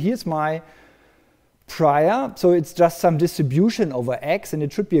 Okay, so here's my prior, so it's just some distribution over x, and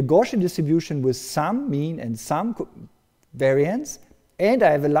it should be a Gaussian distribution with some mean and some variance, and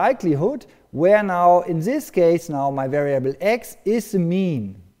I have a likelihood where now, in this case, now my variable x is the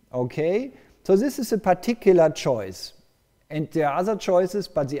mean. Okay, so this is a particular choice. And there are other choices,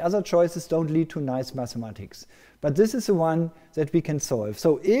 but the other choices don't lead to nice mathematics. But this is the one that we can solve.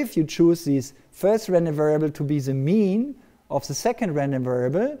 So if you choose this first random variable to be the mean of the second random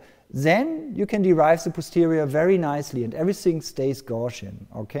variable, then you can derive the posterior very nicely, and everything stays Gaussian.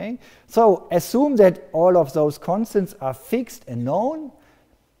 Okay? So assume that all of those constants are fixed and known.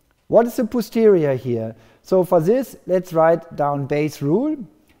 What is the posterior here? So for this, let's write down base rule,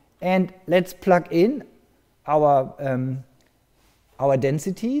 and let's plug in our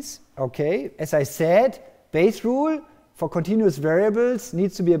densities. Okay, as I said, base rule for continuous variables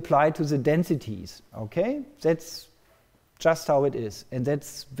needs to be applied to the densities. Okay, that's just how it is, and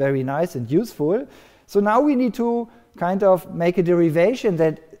that's very nice and useful. So now we need to kind of make a derivation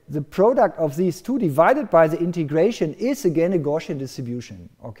that the product of these two divided by the integration is again a Gaussian distribution.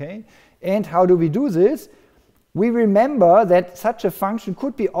 Okay, and how do we do this? We remember that such a function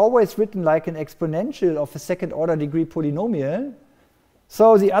could be always written like an exponential of a second order degree polynomial.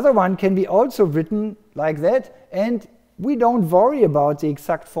 So the other one can be also written like that, and we don't worry about the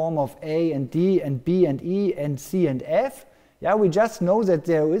exact form of a and d and b and e and c and f. Yeah, we just know that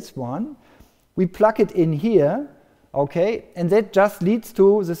there is one. We plug it in here, okay, and that just leads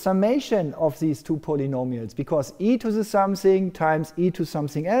to the summation of these two polynomials, because e to the something times e to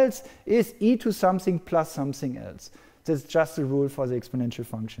something else is e to something plus something else. That's just the rule for the exponential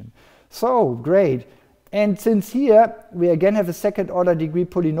function. So, great. And since here we again have a second order degree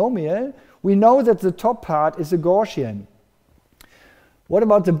polynomial, we know that the top part is a Gaussian. What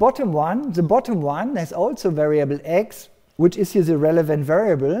about the bottom one? The bottom one has also variable x, which is here the relevant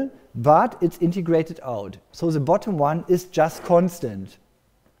variable, but it's integrated out. So the bottom one is just constant.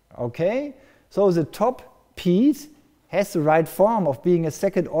 Okay? So the top piece has the right form of being a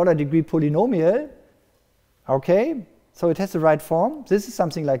second order degree polynomial. Okay? So it has the right form. This is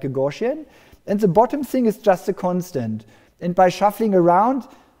something like a Gaussian. And the bottom thing is just a constant. And by shuffling around,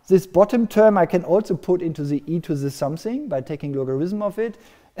 this bottom term I can also put into the e to the something by taking logarithm of it,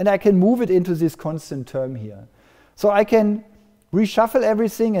 and I can move it into this constant term here. So I can reshuffle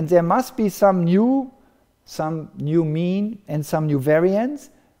everything, and there must be some new mean and some new variance,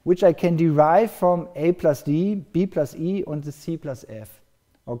 which I can derive from a plus d, b plus e, and the c plus f.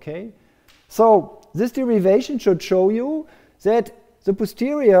 Okay? So this derivation should show you that the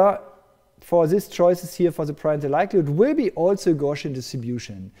posterior for these choices here for the prior and the likelihood will be also a Gaussian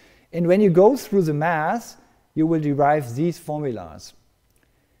distribution. And when you go through the math, you will derive these formulas.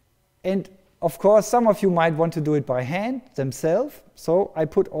 And of course, some of you might want to do it by hand themselves, so I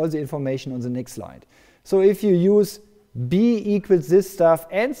put all the information on the next slide. So if you use b equals this stuff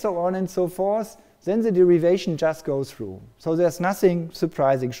and so on and so forth, then the derivation just goes through. So there's nothing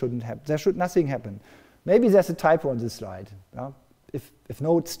surprising shouldn't happen. There should nothing happen. Maybe there's a typo on this slide. Yeah? If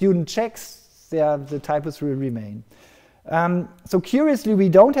no student checks, the typos will remain. So curiously, we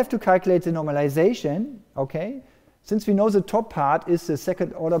don't have to calculate the normalization, okay? Since we know the top part is the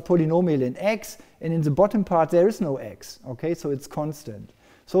second order polynomial in x, and in the bottom part there is no x, okay? So it's constant.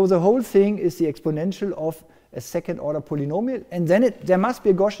 So the whole thing is the exponential of a second order polynomial, and then there must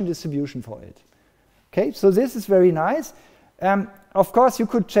be a Gaussian distribution for it. Okay, so this is very nice. Of course, you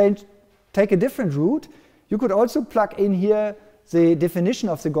could take a different route. You could also plug in here the definition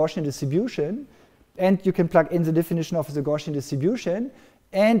of the Gaussian distribution, and you can plug in the definition of the Gaussian distribution,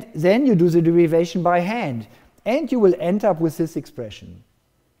 and then you do the derivation by hand, and you will end up with this expression.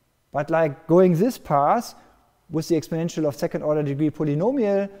 But like going this path with the exponential of second order degree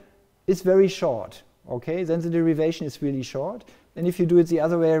polynomial is very short. Okay, then the derivation is really short, and if you do it the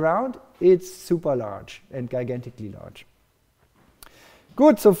other way around, it's super large and gigantically large.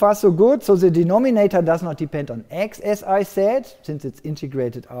 Good, so far so good. So the denominator does not depend on x, as I said, since it's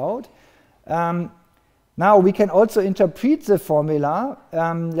integrated out. Now we can also interpret the formula.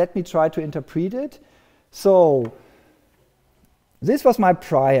 Let me try to interpret it. So this was my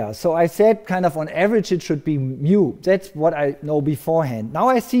prior. So I said kind of on average it should be mu. That's what I know beforehand. Now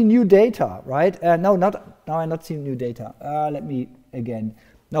I see new data, right? Now I'm not seeing new data. Let me again.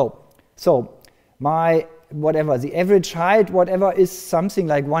 No. So my whatever, the average height, whatever, is something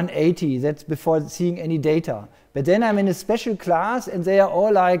like 180. That's before seeing any data. But then I'm in a special class, and they are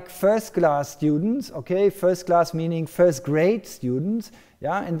all like first class students, okay? First class meaning first grade students,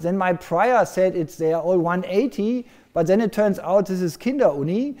 yeah? And then my prior said they are all 180, but then it turns out this is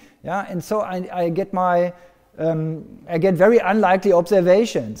Kinderuni, yeah? And so I get very unlikely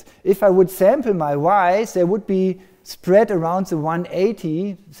observations. If I would sample my y's, they would be spread around the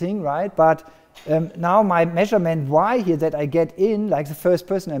 180 thing, right? But now my measurement y here that I get in, like the first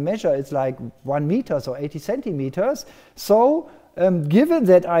person I measure, it's like 1 meter, so 80 centimeters. So given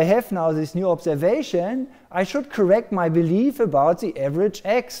that I have now this new observation, I should correct my belief about the average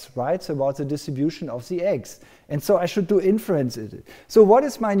x, right? So about the distribution of the x. And so I should do inferences. So what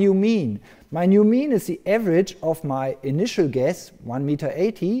is my new mean? My new mean is the average of my initial guess, 1 meter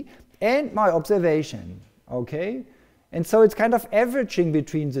 80, and my observation, okay? And so it's kind of averaging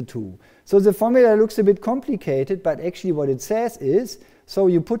between the two. So the formula looks a bit complicated, but actually what it says is, so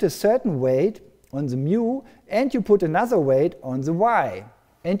you put a certain weight on the mu, and you put another weight on the y,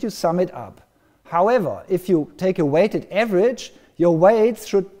 and you sum it up. However, if you take a weighted average, your weights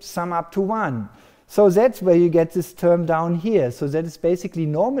should sum up to 1. So that's where you get this term down here. So that is basically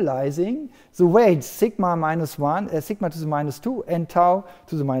normalizing the weights, sigma minus 1, sigma to the minus 2, and tau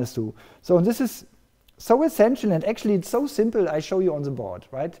to the minus 2. So this is so essential, and actually it's so simple. I show you on the board,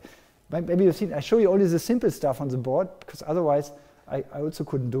 right? Maybe you've seen, I show you only the simple stuff on the board, because otherwise I also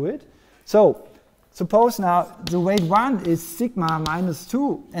couldn't do it. So suppose now the weight 1 is sigma minus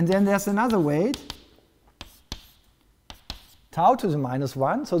 2, and then there's another weight, tau to the minus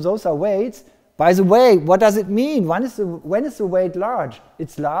 1. So those are weights. By the way, what does it mean? When is the weight large?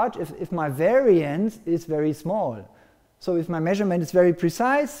 It's large if my variance is very small. So if my measurement is very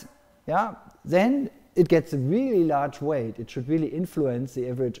precise, yeah, then it gets a really large weight. It should really influence the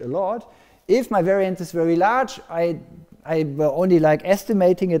average a lot. If my variance is very large, I were only like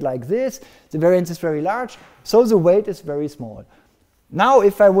estimating it like this. The variance is very large, so the weight is very small. Now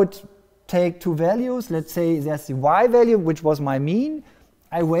if I would take two values, let's say there's the y value, which was my mean.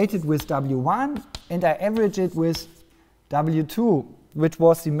 I weight it with W1, and I average it with W2, which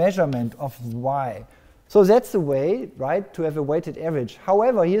was the measurement of y. So that's the way, right, to have a weighted average.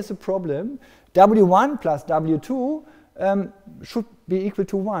 However, here's the problem. W1 plus W2 should be equal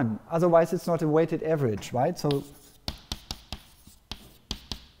to 1. Otherwise, it's not a weighted average, right? So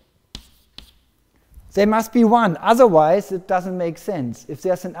There must be 1, otherwise it doesn't make sense. If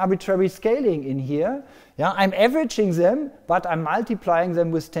there's an arbitrary scaling in here, yeah, I'm averaging them, but I'm multiplying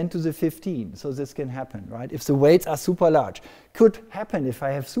them with 10 to the 15. So this can happen, right? If the weights are super large. Could happen if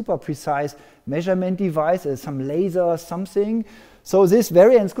I have super precise measurement devices, some laser, something. So this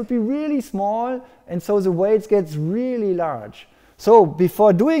variance could be really small, and so the weights gets really large. So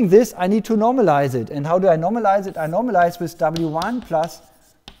before doing this, I need to normalize it. And how do I normalize it? I normalize with W1 plus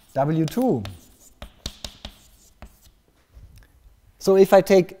W2. So if I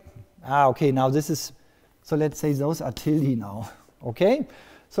take, okay, now this is, so let's say those are tilde now, okay?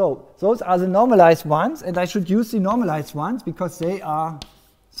 So those are the normalized ones, and I should use the normalized ones because they are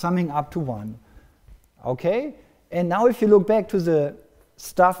summing up to 1, okay? And now if you look back to the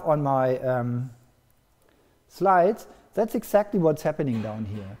stuff on my slides, that's exactly what's happening down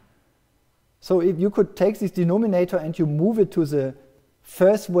here. So if you could take this denominator and you move it to the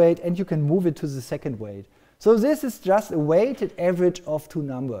first weight, and you can move it to the second weight. So this is just a weighted average of 2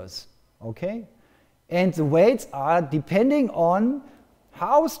 numbers, okay? And the weights are depending on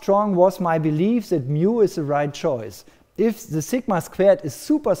how strong was my belief that mu is the right choice. If the sigma squared is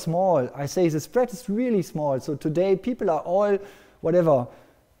super small, I say the spread is really small. So today people are all, whatever,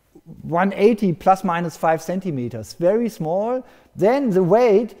 180 plus minus 5 centimeters, very small. Then the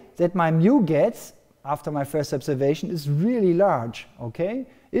weight that my mu gets after my first observation is really large, okay?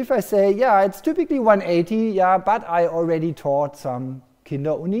 If I say, yeah, it's typically 180, yeah, but I already taught some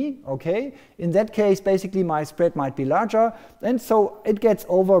Kinderuni, okay? In that case, basically my spread might be larger, and so it gets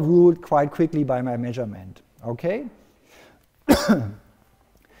overruled quite quickly by my measurement, okay?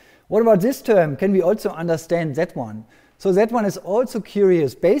 What about this term? Can we also understand that one? So that one is also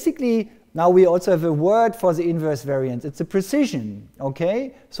curious. Basically, now we also have a word for the inverse variance. It's a precision,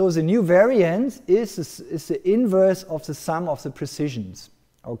 okay? So the new variance is the inverse of the sum of the precisions,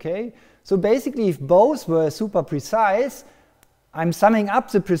 okay? So basically, if both were super precise, I'm summing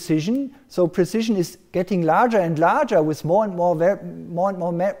up the precision. So precision is getting larger and larger with more and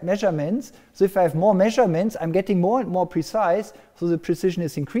more measurements. So if I have more measurements, I'm getting more and more precise. So the precision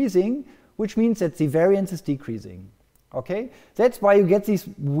is increasing, which means that the variance is decreasing. Okay, that's why you get this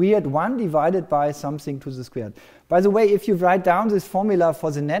weird 1 divided by something to the squared. By the way, if you write down this formula for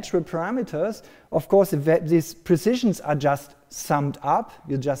the natural parameters, of course, these precisions are just summed up.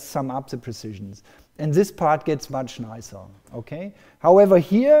 You just sum up the precisions. And this part gets much nicer. Okay. However,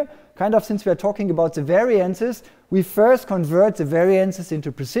 here, kind of since we are talking about the variances, we first convert the variances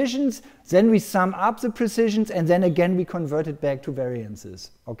into precisions, then we sum up the precisions, and then again we convert it back to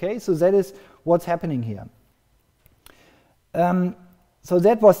variances. Okay, so that is what's happening here. So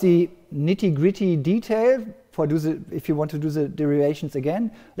that was the nitty-gritty detail for if you want to do the derivations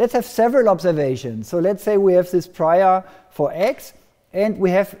again. Let's have several observations. So let's say we have this prior for x, and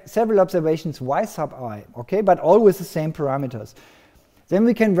we have several observations y sub I, okay, but all with the same parameters. Then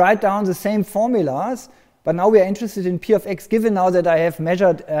we can write down the same formulas, but now we are interested in p of x, given now that I have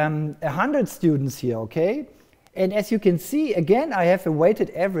measured 100 students here, okay? And as you can see, again, I have a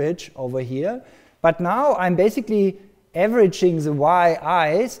weighted average over here, but now I'm basically averaging the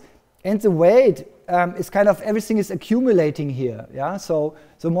yi's, and the weight is kind of, everything is accumulating here. Yeah? So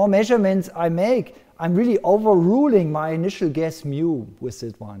the more measurements I make, I'm really overruling my initial guess mu with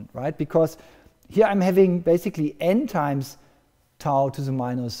that one, right? Because here I'm having basically n times tau to the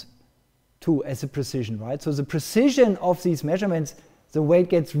minus 2 as a precision, right? So the precision of these measurements, the weight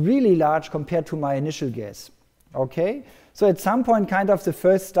gets really large compared to my initial guess. Okay? So at some point, kind of the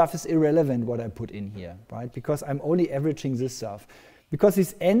first stuff is irrelevant, what I put in here, right? Because I'm only averaging this stuff. Because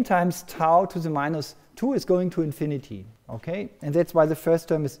this n times tau to the minus 2 is going to infinity, okay? And that's why the first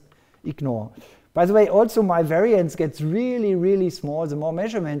term is ignore. By the way, also my variance gets really, really small the more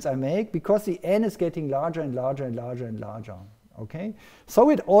measurements I make, because the n is getting larger and larger and larger and larger, okay? So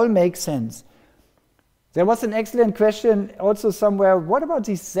it all makes sense. There was an excellent question also somewhere, what about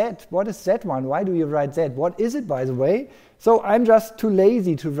this z? What is that one? Why do you write z? What is it, by the way? So I'm just too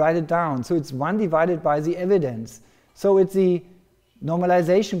lazy to write it down. So it's 1 divided by the evidence. So it's the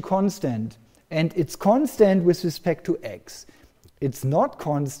normalization constant. And it's constant with respect to x. It's not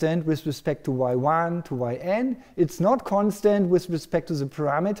constant with respect to y1, to yn. It's not constant with respect to the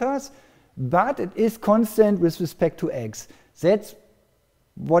parameters, but it is constant with respect to x. That's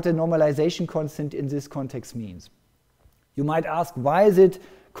what a normalization constant in this context means. You might ask, why is it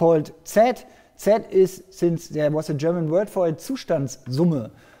called Z? Z is, since there was a German word for it,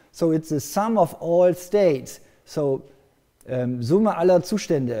 Zustandssumme. So it's the sum of all states. So Summe aller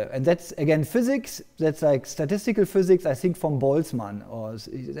Zustände. And that's, again, physics. That's like statistical physics, I think, from Boltzmann. Or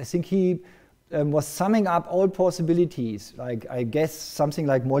I think he was summing up all possibilities, like I guess something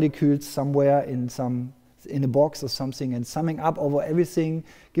like molecules somewhere in a box or something, and summing up over everything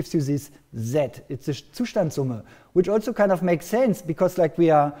gives you this Z. It's a Zustandssumme, which also kind of makes sense because like we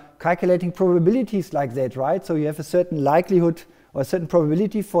are calculating probabilities like that, right? So you have a certain likelihood or a certain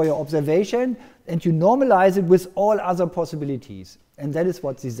probability for your observation, and you normalize it with all other possibilities. And that is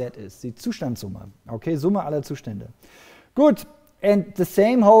what the Z is, the Zustandssumme. Okay, Summe aller Zustände. Good. And the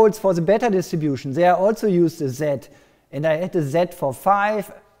same holds for the beta distribution. They are also used a Z. And I had a Z for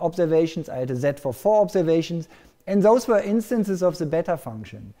 5 observations, I had a Z for 4 observations, and those were instances of the beta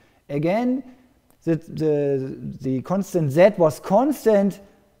function. Again, the constant Z was constant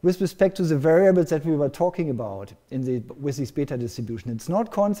with respect to the variables that we were talking about with this beta distribution. It's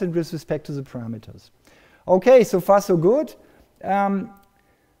not constant with respect to the parameters. Okay, so far so good.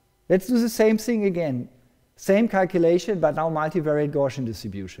 Let's do the same thing again. Same calculation, but now multivariate Gaussian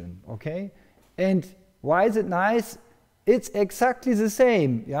distribution, okay? And why is it nice? It's exactly the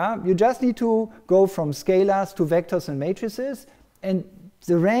same, yeah? You just need to go from scalars to vectors and matrices, and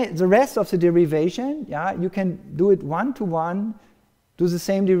the rest of the derivation, yeah, you can do it one-to-one, do the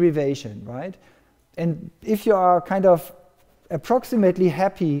same derivation, right? And if you are kind of approximately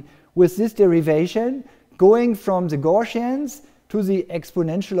happy with this derivation, going from the Gaussians to the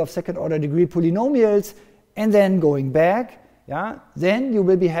exponential of second-order degree polynomials, and then going back, yeah, then you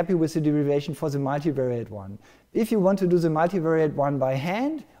will be happy with the derivation for the multivariate one. If you want to do the multivariate one by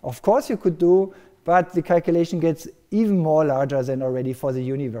hand, of course you could do, but the calculation gets even more larger than already for the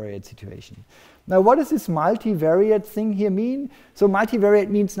univariate situation. Now, what does this multivariate thing here mean? So multivariate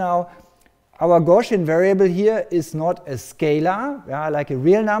means now our Gaussian variable here is not a scalar, yeah, like a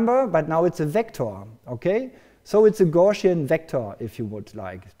real number, but now it's a vector, okay? So it's a Gaussian vector, if you would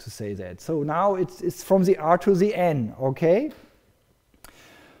like to say that. So now it's from the R to the N, okay?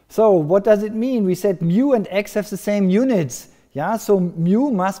 So what does it mean? We said mu and x have the same units. Yeah, so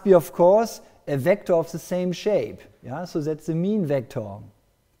mu must be, of course, a vector of the same shape. Yeah, so that's the mean vector.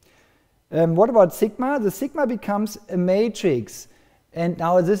 What about sigma? The sigma becomes a matrix. And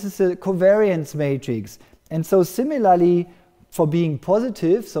now this is a covariance matrix. And so similarly, for being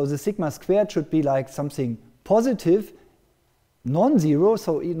positive, so the sigma squared should be like something positive, non-zero,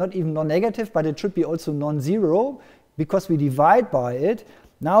 so not even non-negative, but it should be also non-zero because we divide by it.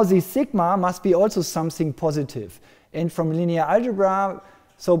 Now the sigma must be also something positive. And from linear algebra,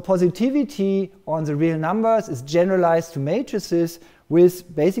 so positivity on the real numbers is generalized to matrices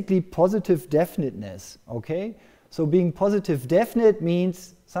with basically positive definiteness, okay? So being positive definite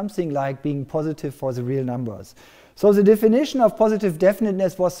means something like being positive for the real numbers. So the definition of positive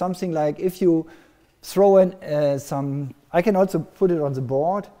definiteness was something like if you throw in I can also put it on the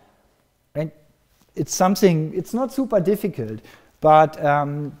board, and it's something, it's not super difficult, but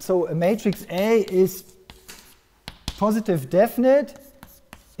so a matrix A is positive definite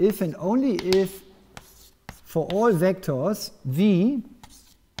if and only if for all vectors v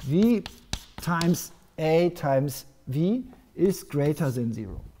times A times v is greater than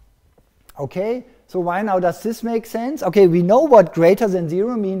 0. Okay? So why now does this make sense? Okay, we know what greater than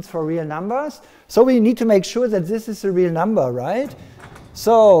 0 means for real numbers, so we need to make sure that this is a real number, right?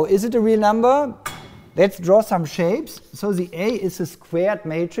 So is it a real number? Let's draw some shapes. So the A is a squared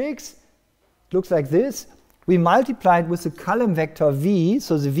matrix. It looks like this. We multiply it with the column vector v,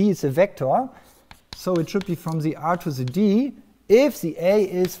 so the v is a vector. So it should be from the R to the D if the A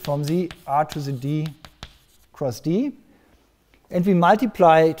is from the R to the D cross D. And we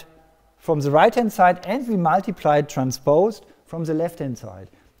multiply it from the right-hand side, and we multiply it transposed from the left-hand side.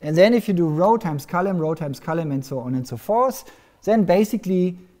 And then if you do row times column, and so on and so forth, then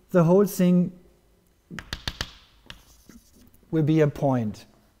basically the whole thing will be a point,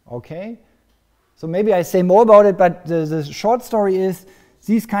 okay? So maybe I say more about it, but the short story is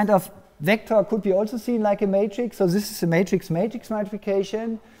these kind of vector could be also seen like a matrix. So this is a matrix-matrix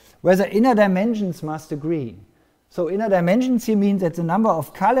multiplication where the inner dimensions must agree. So inner dimensions here means that the number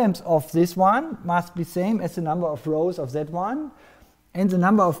of columns of this one must be the same as the number of rows of that one, and the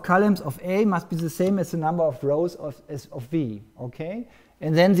number of columns of A must be the same as the number of rows of V, okay?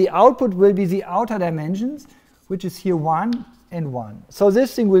 And then the output will be the outer dimensions, which is here 1 and 1. So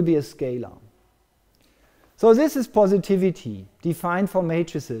this thing will be a scalar. So this is positivity defined for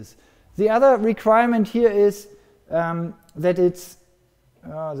matrices. The other requirement here is that it's,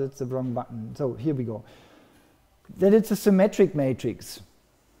 that's the wrong button. So here we go. That it's a symmetric matrix,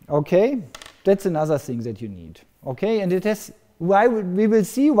 okay? That's another thing that you need, okay? And it has, we will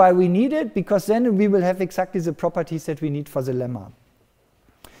see why we need it, because then we will have exactly the properties that we need for the lemma.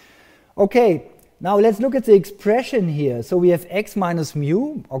 Okay, Now let's look at the expression here. So we have x minus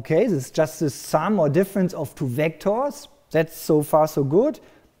mu. Okay, this is just the sum or difference of two vectors. That's so far so good.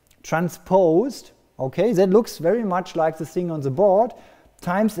 Transposed. Okay, that looks very much like the thing on the board.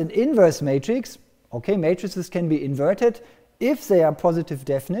 Times an inverse matrix. Okay, matrices can be inverted if they are positive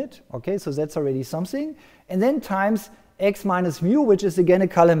definite. Okay, so that's already something. And then times x minus mu, which is again a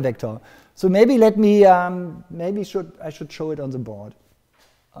column vector. So maybe let me, I should show it on the board.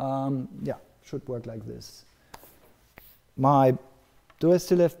 Yeah, should work like this. Do I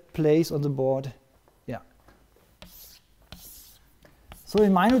still have place on the board? Yeah. So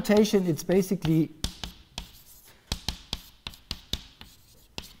in my notation, it's basically,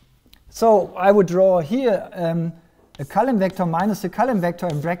 so I would draw here a column vector minus a column vector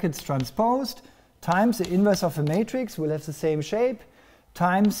in brackets transposed times the inverse of a matrix, will have the same shape,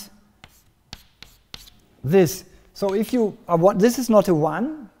 times this. So if you this is not a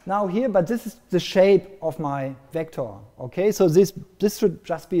 1 now here, but this is the shape of my vector. Okay, so this should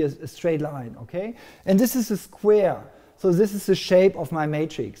just be a straight line. Okay, and this is a square. So this is the shape of my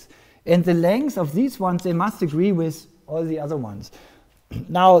matrix. And the length of these ones, they must agree with all the other ones.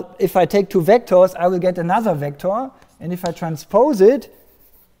 Now, if I take two vectors, I will get another vector. And if I transpose it,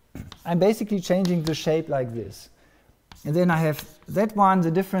 I'm basically changing the shape like this. And then I have that one.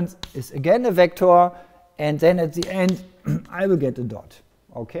 The difference is again a vector. And then at the end, I will get a dot.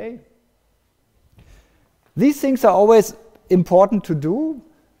 Okay? These things are always important to do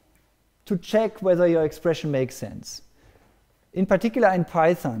to check whether your expression makes sense. In particular in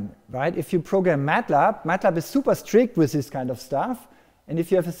Python, right? If you program MATLAB is super strict with this kind of stuff. And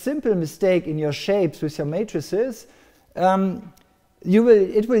if you have a simple mistake in your shapes with your matrices,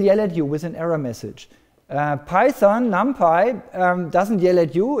 it will yell at you with an error message. Python, NumPy, doesn't yell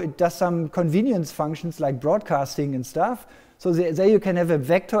at you. It does some convenience functions like broadcasting and stuff. So there you can have a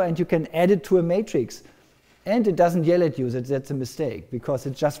vector and you can add it to a matrix. And it doesn't yell at you that that's a mistake, because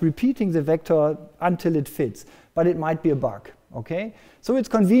it's just repeating the vector until it fits. But it might be a bug. Okay? So it's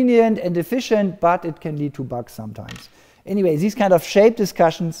convenient and efficient, but it can lead to bugs sometimes. Anyway, these kind of shape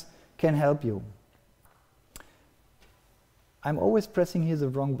discussions can help you. I'm always pressing here the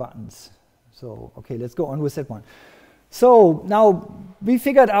wrong buttons. So, okay, let's go on with that one. So now we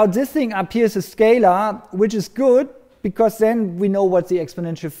figured out this thing up here is a scalar, which is good because then we know what the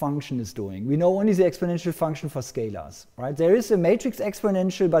exponential function is doing. We know only the exponential function for scalars, right? There is a matrix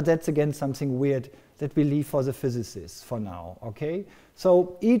exponential, but that's again something weird that we leave for the physicists for now, okay?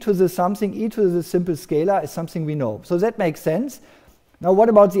 So e to the something, e to the simple scalar is something we know. So that makes sense. Now what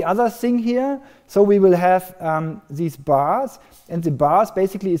about the other thing here? So we will have these bars, and the bars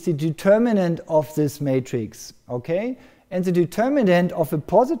basically is the determinant of this matrix, okay? And the determinant of a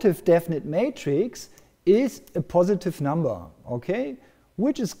positive definite matrix is a positive number, okay?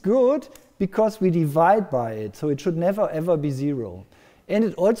 Which is good because we divide by it, so it should never ever be 0. And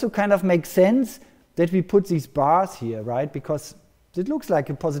it also kind of makes sense that we put these bars here, right? Because it looks like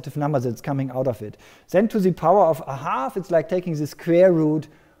a positive number that's coming out of it. Then to the power of a half, it's like taking the square root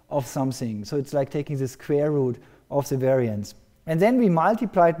of something. So it's like taking the square root of the variance. And then we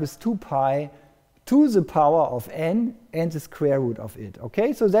multiply it with 2 pi to the power of n and the square root of it.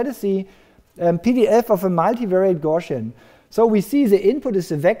 Okay, so that is the PDF of a multivariate Gaussian. So we see the input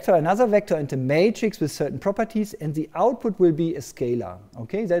is a vector, another vector, and a matrix with certain properties, and the output will be a scalar.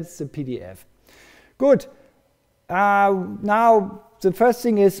 Okay, that's the PDF. Good. Now, the first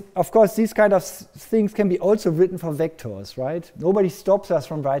thing is, of course, these kind of things can be also written for vectors, right? Nobody stops us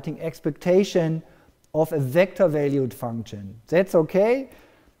from writing expectation of a vector-valued function. That's okay.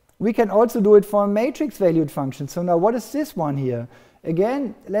 We can also do it for a matrix-valued function. So now what is this one here?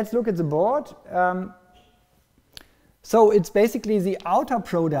 Again, let's look at the board. So it's basically the outer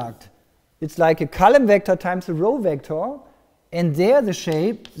product. It's like a column vector times a row vector. And there the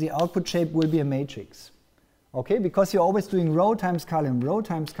shape, the output shape, will be a matrix. Okay, because you're always doing row times column, row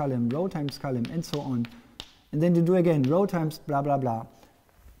times column, row times column, and so on. And then you do again row times blah, blah, blah.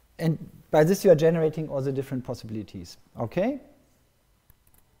 And by this you are generating all the different possibilities. Okay?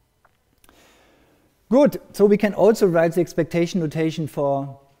 Good. So we can also write the expectation notation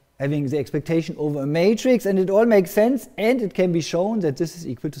for having the expectation over a matrix, and it all makes sense, and it can be shown that this is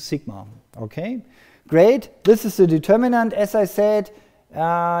equal to sigma. Okay? Great. This is the determinant, as I said.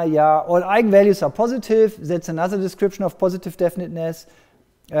 Yeah, all eigenvalues are positive. That's another description of positive definiteness.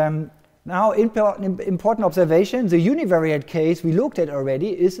 Now, important observation, the univariate case we looked at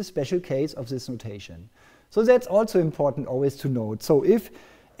already is a special case of this notation. So that's also important always to note. So if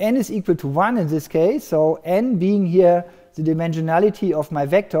n is equal to 1 in this case, so n being here the dimensionality of my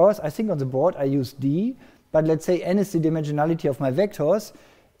vectors, I think on the board I use d, but let's say n is the dimensionality of my vectors.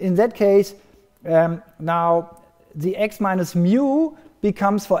 In that case, Now, the x minus mu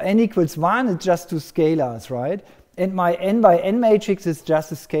becomes for n equals 1, it's just two scalars, right? And my n by n matrix is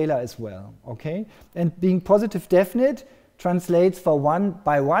just a scalar as well, okay? And being positive definite translates for 1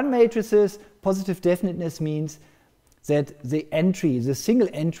 by 1 matrices. Positive definiteness means that the entry, the single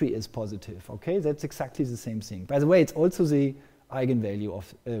entry is positive, okay? That's exactly the same thing. By the way, it's also the eigenvalue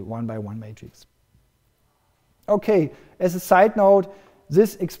of 1 by 1 matrix. Okay, as a side note,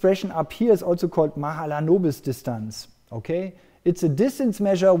 this expression up here is also called Mahalanobis distance, okay? It's a distance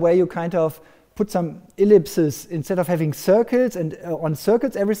measure where you kind of put some ellipses instead of having circles, and on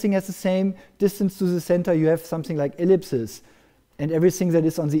circles everything has the same distance to the center. You have something like ellipses, and everything that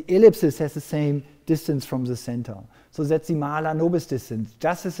is on the ellipses has the same distance from the center. So that's the Mahalanobis distance,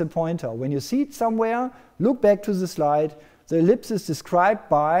 just as a pointer. When you see it somewhere, look back to the slide. The ellipse is described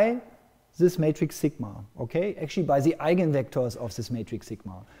by this matrix sigma, okay? Actually by the eigenvectors of this matrix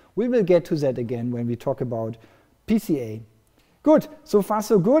sigma. We will get to that again when we talk about PCA. Good, so far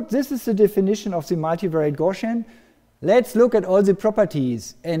so good. This is the definition of the multivariate Gaussian. Let's look at all the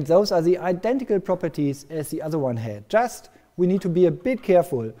properties, and those are the identical properties as the other one had. Just, we need to be a bit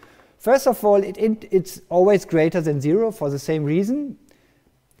careful. First of all, it's always greater than 0 for the same reason.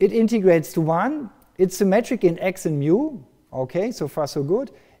 It integrates to 1. It's symmetric in x and mu. Okay, so far so good.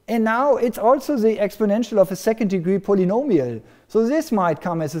 And now it's also the exponential of a second degree polynomial. So this might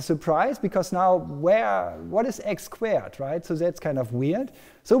come as a surprise, because now what is x squared, right? So that's kind of weird.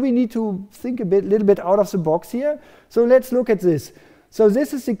 So we need to think a little bit out of the box here. So let's look at this. So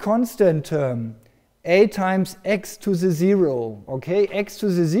this is the constant term, a times x to the 0, okay? X to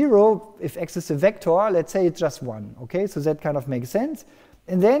the 0, if x is a vector, let's say it's just 1, okay? So that kind of makes sense.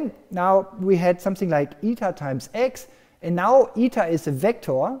 And then now we had something like eta times x, and now eta is a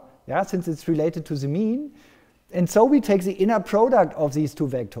vector, yeah, since it's related to the mean. And so we take the inner product of these two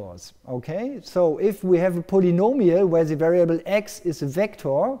vectors, okay? So if we have a polynomial where the variable x is a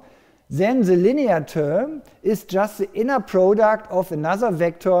vector, then the linear term is just the inner product of another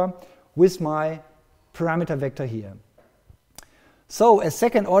vector with my parameter vector here. So a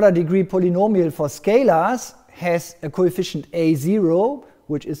second order degree polynomial for scalars has a coefficient a0,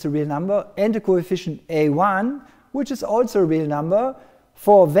 which is a real number, and a coefficient a1, which is also a real number.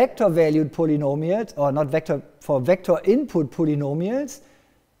 For vector valued polynomials, or not vector, for vector input polynomials,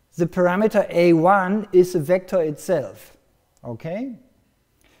 the parameter a1 is a vector itself, okay?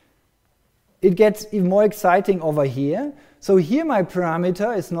 It gets even more exciting over here. So here my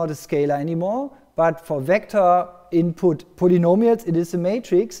parameter is not a scalar anymore, but for vector input polynomials it is a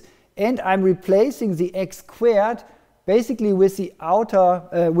matrix, and I'm replacing the x squared basically with the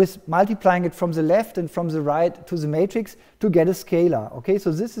outer, with multiplying it from the left and from the right to the matrix to get a scalar. Okay,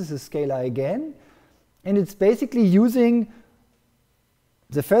 so this is a scalar again, and it's basically using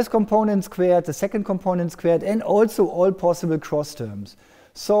the first component squared, the second component squared, and also all possible cross terms.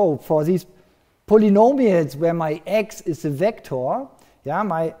 So for these polynomials where my x is a vector, yeah,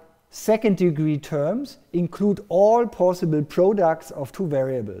 my second degree terms include all possible products of two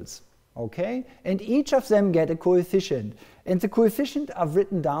variables. Okay, and each of them get a coefficient, and the coefficient are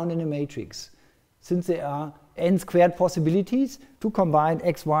written down in a matrix, since there are n squared possibilities to combine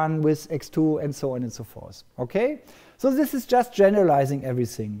x1 with x2 and so on and so forth. Okay, so this is just generalizing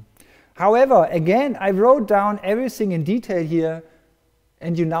everything. However, again, I wrote down everything in detail here,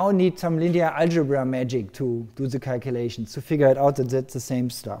 and you now need some linear algebra magic to do the calculations, to figure it out that that's the same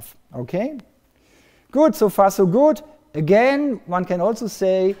stuff. Okay, good, so far so good. Again, one can also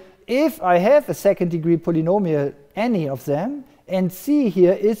say, if I have a second degree polynomial, any of them, and C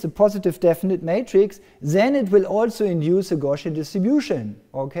here is a positive definite matrix, then it will also induce a Gaussian distribution,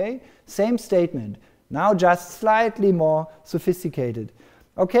 okay? Same statement, now just slightly more sophisticated.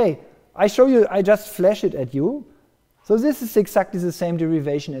 Okay, I just flash it at you. So this is exactly the same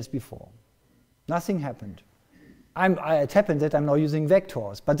derivation as before. Nothing happened. It happened that I'm now using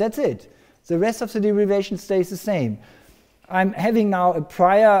vectors, but that's it. The rest of the derivation stays the same. I'm having now a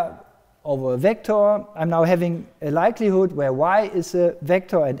prior over a vector. I'm now having a likelihood where y is a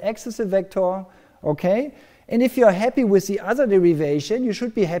vector and x is a vector, okay? And if you're happy with the other derivation, you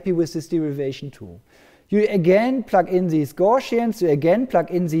should be happy with this derivation too. You again plug in these Gaussians, you again plug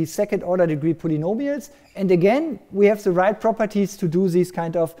in these second order degree polynomials, and again we have the right properties to do these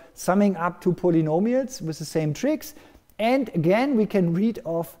kind of summing up to polynomials with the same tricks, and again we can read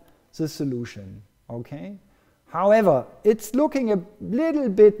off the solution, okay? However, it's looking a little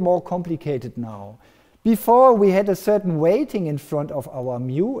bit more complicated now. Before we had a certain weighting in front of our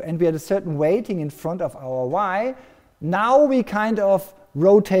mu, and we had a certain weighting in front of our y. Now we kind of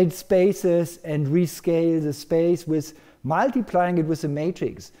rotate spaces and rescale the space with multiplying it with a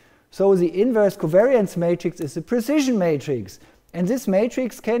matrix. So the inverse covariance matrix is a precision matrix. And this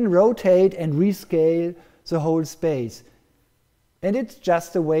matrix can rotate and rescale the whole space. And it's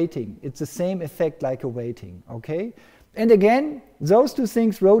just a weighting. It's the same effect like a weighting, okay? And again, those two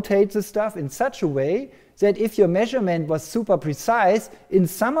things rotate the stuff in such a way that if your measurement was super precise in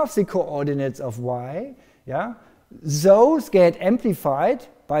some of the coordinates of y, yeah, those get amplified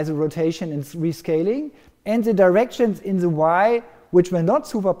by the rotation and rescaling, and the directions in the y which were not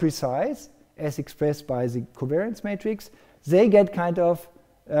super precise, as expressed by the covariance matrix, they get kind of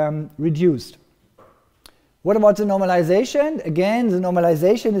reduced. What about the normalization? Again, the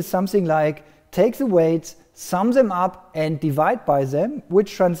normalization is something like take the weights, sum them up, and divide by them,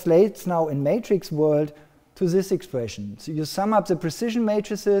 which translates now in matrix world to this expression. So you sum up the precision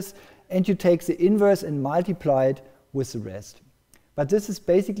matrices, and you take the inverse and multiply it with the rest. But this is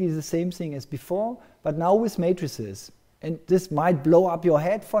basically the same thing as before, but now with matrices. And this might blow up your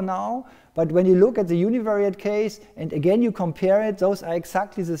head for now, but when you look at the univariate case, and again you compare it, those are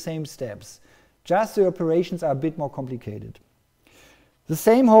exactly the same steps. Just the operations are a bit more complicated. The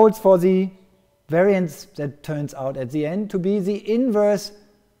same holds for the variance that turns out at the end to be the inverse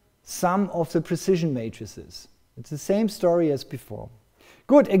sum of the precision matrices. It's the same story as before.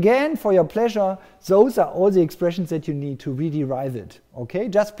 Good, again, for your pleasure, those are all the expressions that you need to rederive it. Okay,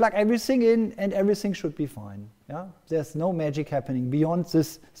 just plug everything in and everything should be fine. Yeah? There's no magic happening beyond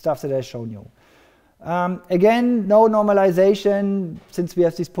this stuff that I've shown you. Again, no normalization, since we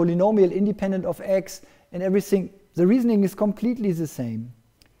have this polynomial independent of x and everything. The reasoning is completely the same.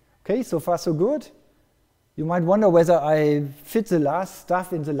 Okay, so far so good. You might wonder whether I fit the last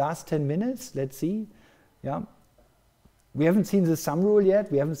stuff in the last 10 minutes. Let's see. Yeah. We haven't seen the sum rule yet.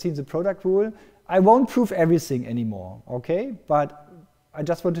 We haven't seen the product rule. I won't prove everything anymore, okay? But I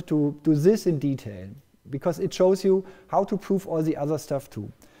just wanted to do this in detail because it shows you how to prove all the other stuff too.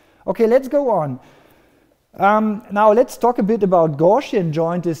 Okay, let's go on. Now let's talk a bit about Gaussian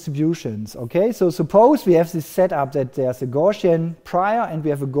joint distributions, okay? So suppose we have this setup that there's a Gaussian prior and we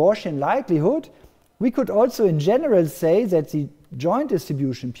have a Gaussian likelihood. We could also in general say that the joint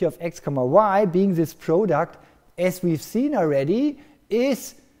distribution P of x comma y being this product, as we've seen already,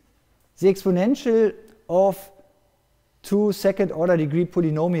 is the exponential of two second-order degree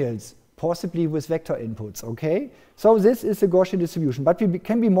polynomials, possibly with vector inputs, okay? So this is a Gaussian distribution, but we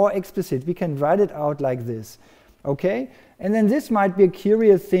can be more explicit. We can write it out like this, okay? And then this might be a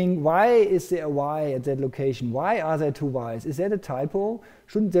curious thing. Why is there a y at that location? Why are there two y's? Is that a typo?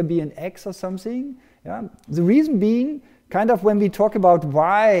 Shouldn't there be an x or something? Yeah? The reason being, kind of when we talk about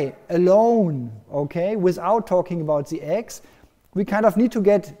y alone, okay, without talking about the x, we kind of need to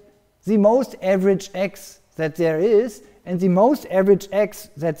get the most average x that there is, and the most average x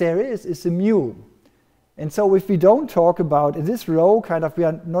that there is the mu. And so if we don't talk about, in this row, kind of we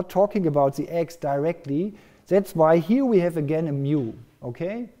are not talking about the x directly, that's why here we have again a mu,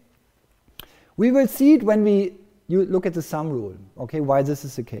 okay? We will see it when you look at the sum rule, okay, why this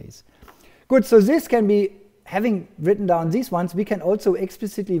is the case. Good, so this can be, having written down these ones, we can also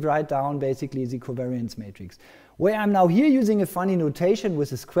explicitly write down basically the covariance matrix. Where I'm now here using a funny notation with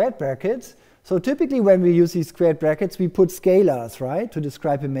the squared brackets. So typically when we use these squared brackets, we put scalars, right, to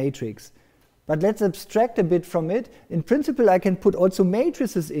describe a matrix. But let's abstract a bit from it. In principle, I can put also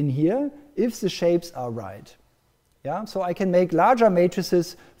matrices in here if the shapes are right. Yeah, so I can make larger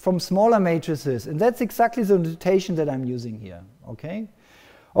matrices from smaller matrices. And that's exactly the notation that I'm using here, okay?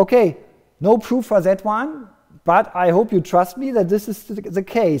 Okay, no proof for that one. But I hope you trust me that this is the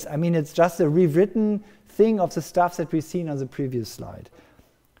case. I mean, it's just a rewritten thing of the stuff that we've seen on the previous slide.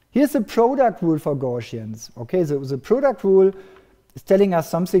 Here's the product rule for Gaussians. Okay, so the product rule is telling us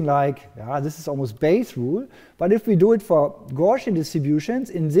something like, yeah, this is almost Bayes' rule. But if we do it for Gaussian distributions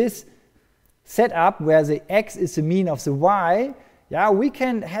in this setup where the x is the mean of the y, yeah, we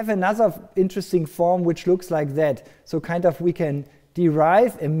can have another interesting form which looks like that. So kind of we can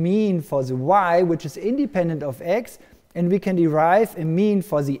derive a mean for the y, which is independent of x, and we can derive a mean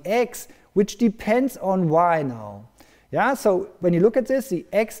for the x, which depends on y now. Yeah, so when you look at this, the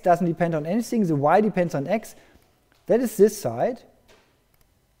x doesn't depend on anything, the y depends on x. That is this side.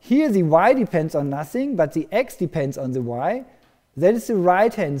 Here the y depends on nothing, but the x depends on the y. That is the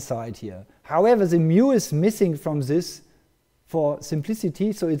right-hand side here. However, the mu is missing from this for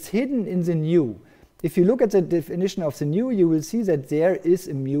simplicity, so it's hidden in the nu. If you look at the definition of the nu, you will see that there is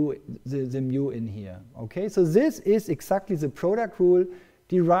a mu, the mu in here. Okay, so this is exactly the product rule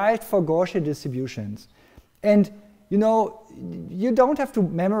derived for Gaussian distributions. And you know, you don't have to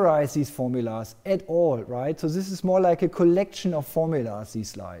memorize these formulas at all, right? So this is more like a collection of formulas, these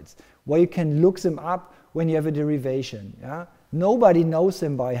slides, where you can look them up when you have a derivation. Yeah? Nobody knows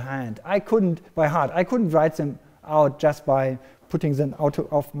them by heart. I couldn't write them out just by putting them out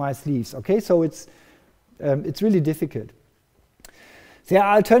of my sleeves. Okay, so it's really difficult. There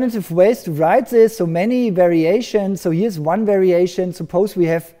are alternative ways to write this, so many variations. So here's one variation. Suppose we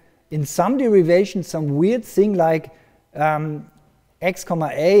have in some derivation some weird thing like x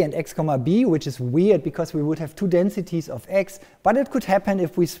comma a and x comma b, which is weird because we would have two densities of x, but it could happen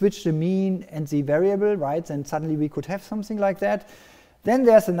if we switch the mean and the variable, right? Then suddenly we could have something like that. Then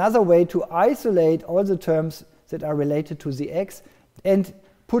there's another way to isolate all the terms that are related to the x and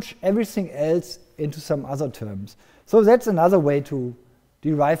push everything else into some other terms. So that's another way to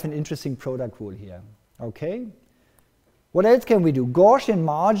derive an interesting product rule here. Okay? What else can we do? Gaussian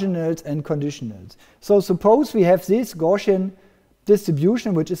marginals and conditionals. So suppose we have this Gaussian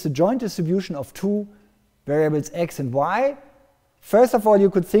distribution, which is a joint distribution of two variables x and y. First of all, you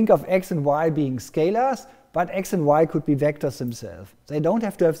could think of x and y being scalars, but x and y could be vectors themselves. They don't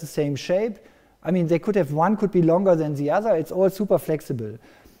have to have the same shape. I mean, they could have, one could be longer than the other. It's all super flexible.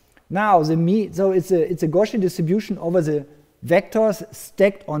 Now, so it's a Gaussian distribution over the vectors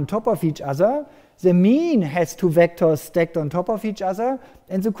stacked on top of each other. The mean has two vectors stacked on top of each other,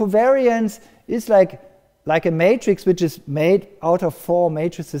 and the covariance is like a matrix which is made out of four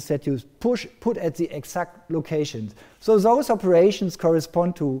matrices that you put at the exact locations. So those operations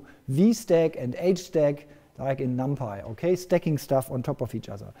correspond to V stack and H stack, like in NumPy, okay, stacking stuff on top of each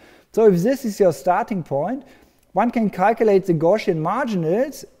other. So if this is your starting point, one can calculate the Gaussian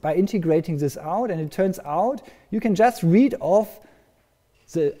marginals by integrating this out, and it turns out you can just read off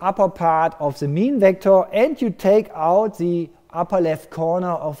the upper part of the mean vector and you take out the upper left corner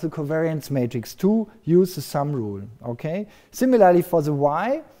of the covariance matrix to use the sum rule. Okay? Similarly for the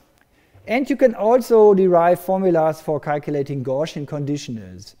y, and you can also derive formulas for calculating Gaussian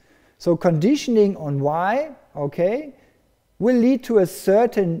conditionals. So conditioning on y, okay, will lead to a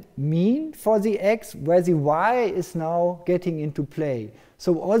certain mean for the x where the y is now getting into play.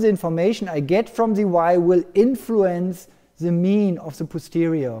 So all the information I get from the y will influence the mean of the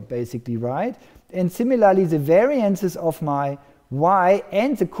posterior, basically, right? And similarly, the variances of my y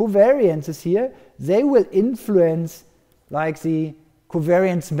and the covariances here, they will influence like the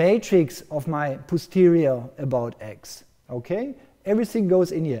covariance matrix of my posterior about x. Okay? Everything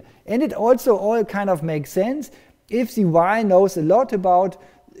goes in here. And it also all kind of makes sense if the y knows a lot about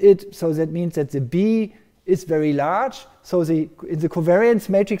it, so that means that the b is very large. So in the covariance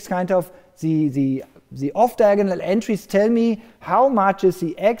matrix, kind of the off-diagonal entries tell me how much is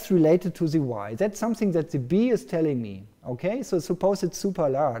the x related to the y. That's something that the b is telling me. Okay, so suppose it's super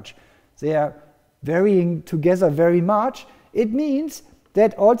large. They are varying together very much. It means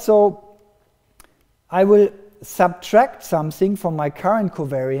that also I will subtract something from my current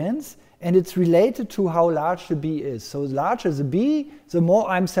covariance, and it's related to how large the b is. So the larger the b, the more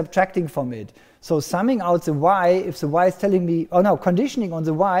I'm subtracting from it. So summing out the y, if the y is telling me, oh no, conditioning on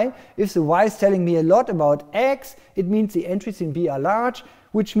the y, if the y is telling me a lot about x, it means the entries in b are large,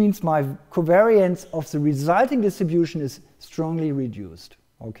 which means my covariance of the resulting distribution is strongly reduced.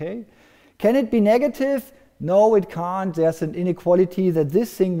 Okay? Can it be negative? No, it can't. There's an inequality that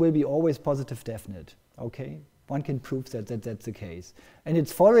this thing will be always positive definite. Okay? One can prove that that's the case. And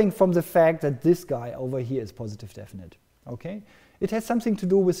it's following from the fact that this guy over here is positive definite. Okay? It has something to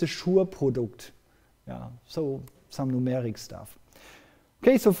do with the Schur product. Yeah, so some numeric stuff.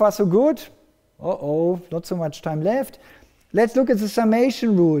 Okay, so far so good. Uh-oh, not so much time left. Let's look at the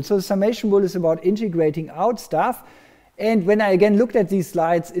summation rule. So the summation rule is about integrating out stuff. And when I again looked at these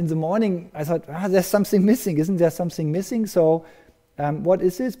slides in the morning, I thought, there's something missing. Isn't there something missing? So what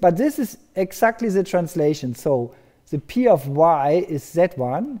is this? But this is exactly the translation. So the p of y is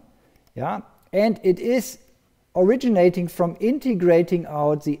z1, yeah, and it is originating from integrating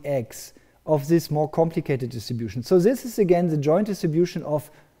out the x of this more complicated distribution. So this is again the joint distribution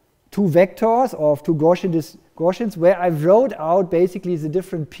of two vectors or of two Gaussians where I wrote out basically the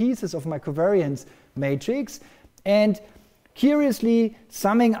different pieces of my covariance matrix, and curiously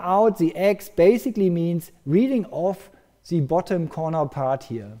summing out the x basically means reading off the bottom corner part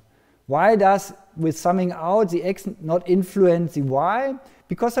here. Why does with summing out the x not influence the y?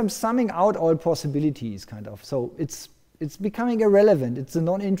 Because I'm summing out all possibilities, kind of. So it's becoming irrelevant. It's the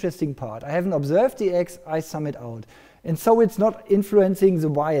non-interesting part. I haven't observed the x, I sum it out. And so it's not influencing the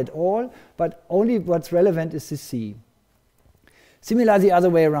y at all, but only what's relevant is the c. Similar the other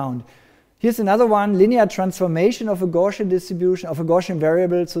way around. Here's another one, linear transformation of a Gaussian distribution, of a Gaussian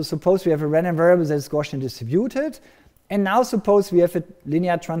variable. So suppose we have a random variable that is Gaussian distributed, and now suppose we have a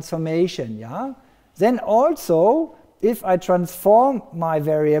linear transformation, yeah? Then also, if I transform my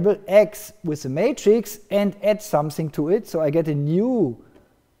variable x with a matrix and add something to it, so I get a new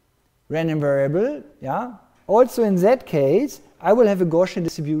random variable, yeah, also in that case, I will have a Gaussian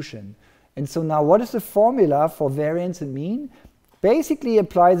distribution. And so now what is the formula for variance and mean? Basically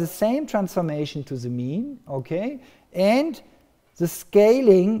apply the same transformation to the mean, okay, and the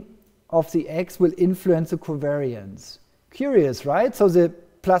scaling of the x will influence the covariance. Curious, right? So the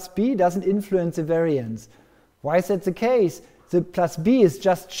plus b doesn't influence the variance. Why is that the case? The plus b is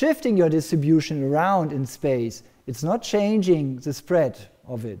just shifting your distribution around in space. It's not changing the spread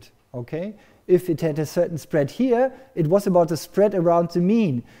of it, okay? If it had a certain spread here, it was about the spread around the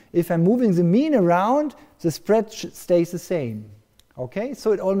mean. If I'm moving the mean around, the spread stays the same, okay?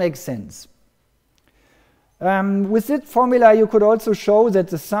 So it all makes sense. With this formula, you could also show that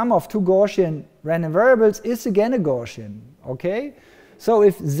the sum of two Gaussian random variables is again a Gaussian, okay? So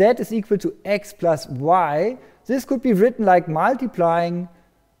if z is equal to x plus y, this could be written like multiplying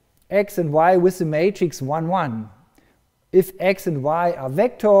x and y with the matrix 1, 1. If x and y are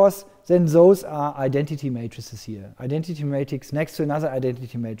vectors, then those are identity matrices here. Identity matrix next to another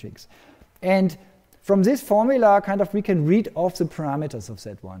identity matrix. And from this formula, kind of, we can read off the parameters of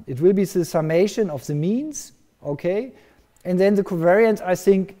that one. It will be the summation of the means, okay? And then the covariance, I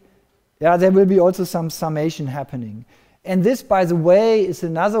think, yeah, there will be also some summation happening. And this, by the way, is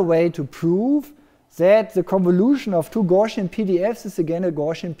another way to prove that the convolution of two Gaussian PDFs is again a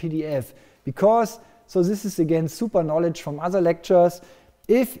Gaussian PDF. Because, so this is again super knowledge from other lectures,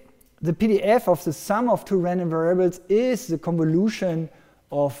 if the PDF of the sum of two random variables is the convolution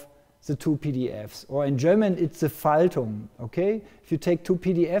of the two PDFs. Or in German, it's the Faltung, okay? If you take two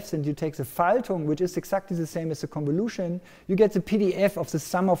PDFs and you take the Faltung, which is exactly the same as the convolution, you get the PDF of the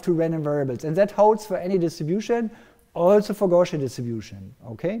sum of two random variables. And that holds for any distribution, also for Gaussian distribution,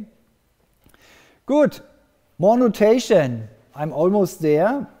 okay? Good. More notation. I'm almost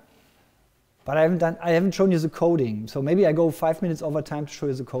there, but I haven't shown you the coding. So maybe I go 5 minutes over time to show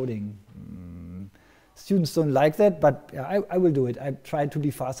you the coding. Students don't like that, but yeah, I will do it. I try to be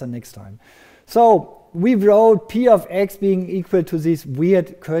faster next time. So we wrote p of x being equal to this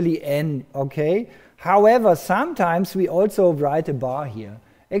weird curly n, okay? However, sometimes we also write a bar here.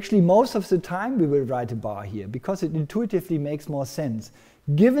 Actually, most of the time we will write a bar here because it intuitively makes more sense.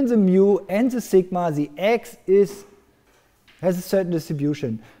 Given the mu and the sigma, the x has a certain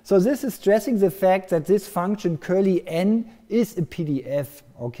distribution. So this is stressing the fact that this function curly n is a PDF,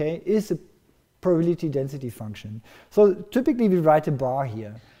 okay? Is a probability density function. So typically we write a bar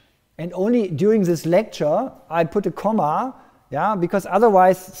here. And only during this lecture I put a comma, yeah, because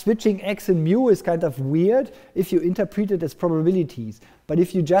otherwise switching x and mu is kind of weird if you interpret it as probabilities. But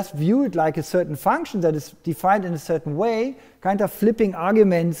if you just view it like a certain function that is defined in a certain way, kind of flipping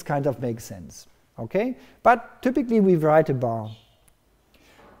arguments kind of makes sense. Okay? But typically we write a bar.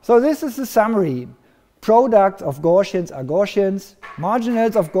 So this is the summary. Products of Gaussians are Gaussians,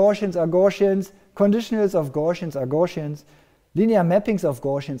 marginals of Gaussians are Gaussians, conditionals of Gaussians are Gaussians, linear mappings of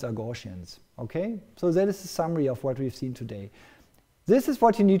Gaussians are Gaussians. Okay? So that is the summary of what we've seen today. This is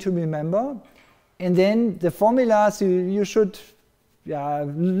what you need to remember. And then the formulas, you should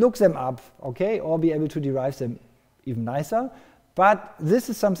look them up, okay? Or be able to derive them even nicer. But this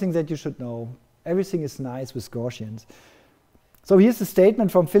is something that you should know. Everything is nice with Gaussians. So here's the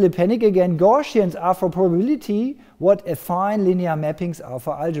statement from Philipp Hennig again. Gaussians are for probability what affine linear mappings are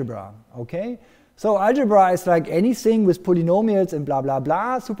for algebra. Okay? So algebra is like anything with polynomials and blah, blah,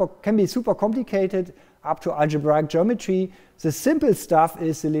 blah. Can be super complicated up to algebraic geometry. The simple stuff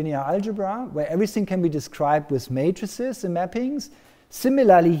is the linear algebra, where everything can be described with matrices and mappings.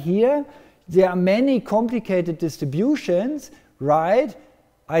 Similarly here, there are many complicated distributions, right?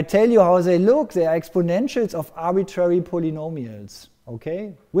 I tell you how they look. They are exponentials of arbitrary polynomials,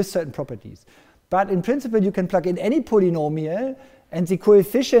 okay, with certain properties. But in principle, you can plug in any polynomial, and the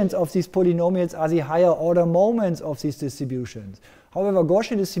coefficients of these polynomials are the higher order moments of these distributions. However,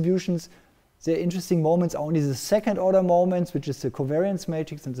 Gaussian distributions, their interesting moments are only the second order moments, which is the covariance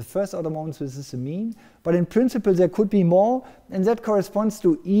matrix, and the first order moments, which is the mean. But in principle, there could be more, and that corresponds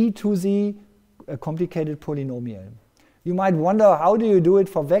to e to the complicated polynomial. You might wonder, how do you do it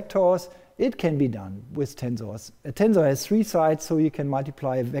for vectors? It can be done with tensors. A tensor has 3 sides, so you can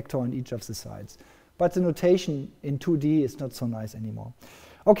multiply a vector on each of the sides. But the notation in 2D is not so nice anymore.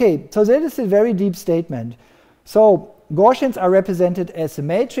 Okay, so that is a very deep statement. So Gaussians are represented as a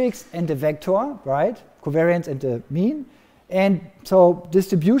matrix and a vector, right? Covariance and the mean. And so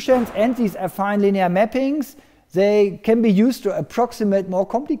distributions and these affine linear mappings, they can be used to approximate more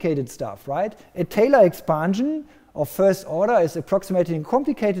complicated stuff, right? A Taylor expansion of first order is approximating a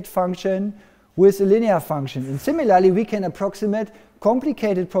complicated function, with a linear function. And similarly, we can approximate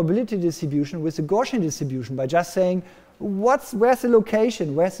complicated probability distribution with a Gaussian distribution by just saying, where's the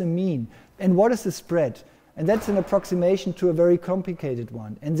location, where's the mean, and what is the spread? And that's an approximation to a very complicated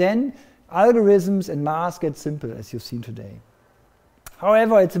one. And then algorithms and math get simple, as you've seen today.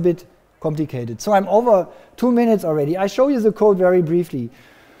 However, it's a bit complicated. So I'm over 2 minutes already. I show you the code very briefly.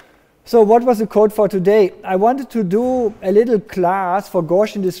 So what was the code for today? I wanted to do a little class for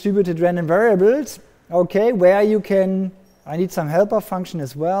Gaussian distributed random variables, okay, where you can, I need some helper function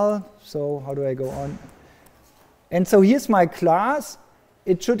as well. So how do I go on? And so here's my class.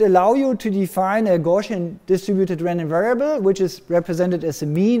 It should allow you to define a Gaussian distributed random variable, which is represented as a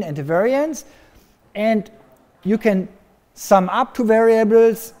mean and a variance. And you can sum up two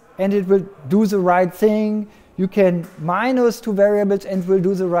variables, and it will do the right thing. You can minus two variables, and it will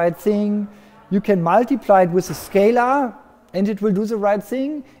do the right thing. You can multiply it with a scalar, and it will do the right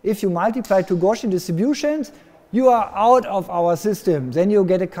thing. If you multiply two Gaussian distributions, you are out of our system. Then you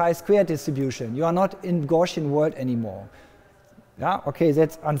get a chi-squared distribution. You are not in Gaussian world anymore. Yeah, okay,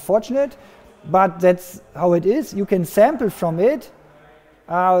 that's unfortunate, but that's how it is. You can sample from it,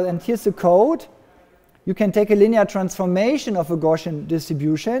 and here's the code. You can take a linear transformation of a Gaussian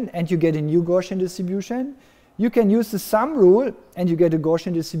distribution, and you get a new Gaussian distribution. You can use the sum rule, and you get a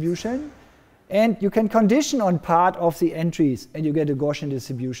Gaussian distribution. And you can condition on part of the entries, and you get a Gaussian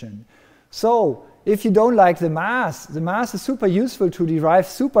distribution. So if you don't like the math is super useful to derive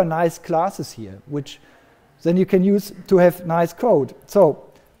super nice classes here, which then you can use to have nice code. So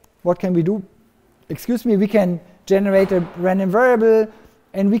what can we do? Excuse me, we can generate a random variable,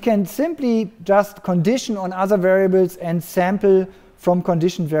 and we can simply just condition on other variables and sample from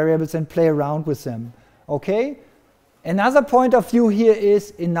conditioned variables and play around with them. Okay? Another point of view here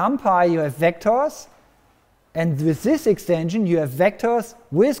is in NumPy you have vectors, and with this extension you have vectors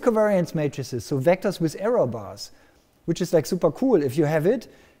with covariance matrices, so vectors with error bars, which is like super cool if you have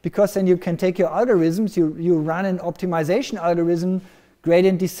it, because then you can take your algorithms, you run an optimization algorithm,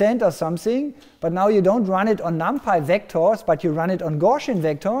 gradient descent or something, but now you don't run it on NumPy vectors, but you run it on Gaussian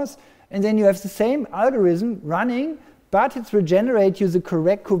vectors, and then you have the same algorithm running, but it will generate you the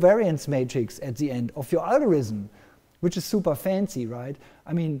correct covariance matrix at the end of your algorithm, which is super fancy, right?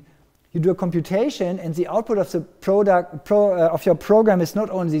 I mean, you do a computation, and the output of the of your program is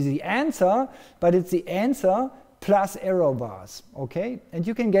not only the answer, but it's the answer plus error bars, okay? And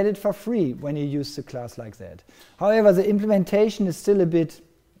you can get it for free when you use the class like that. However, the implementation is still a bit,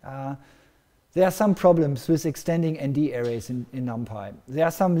 there are some problems with extending ND arrays in NumPy. There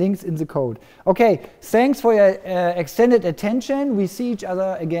are some links in the code. Okay, thanks for your extended attention. We see each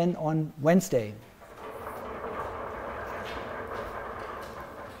other again on Wednesday.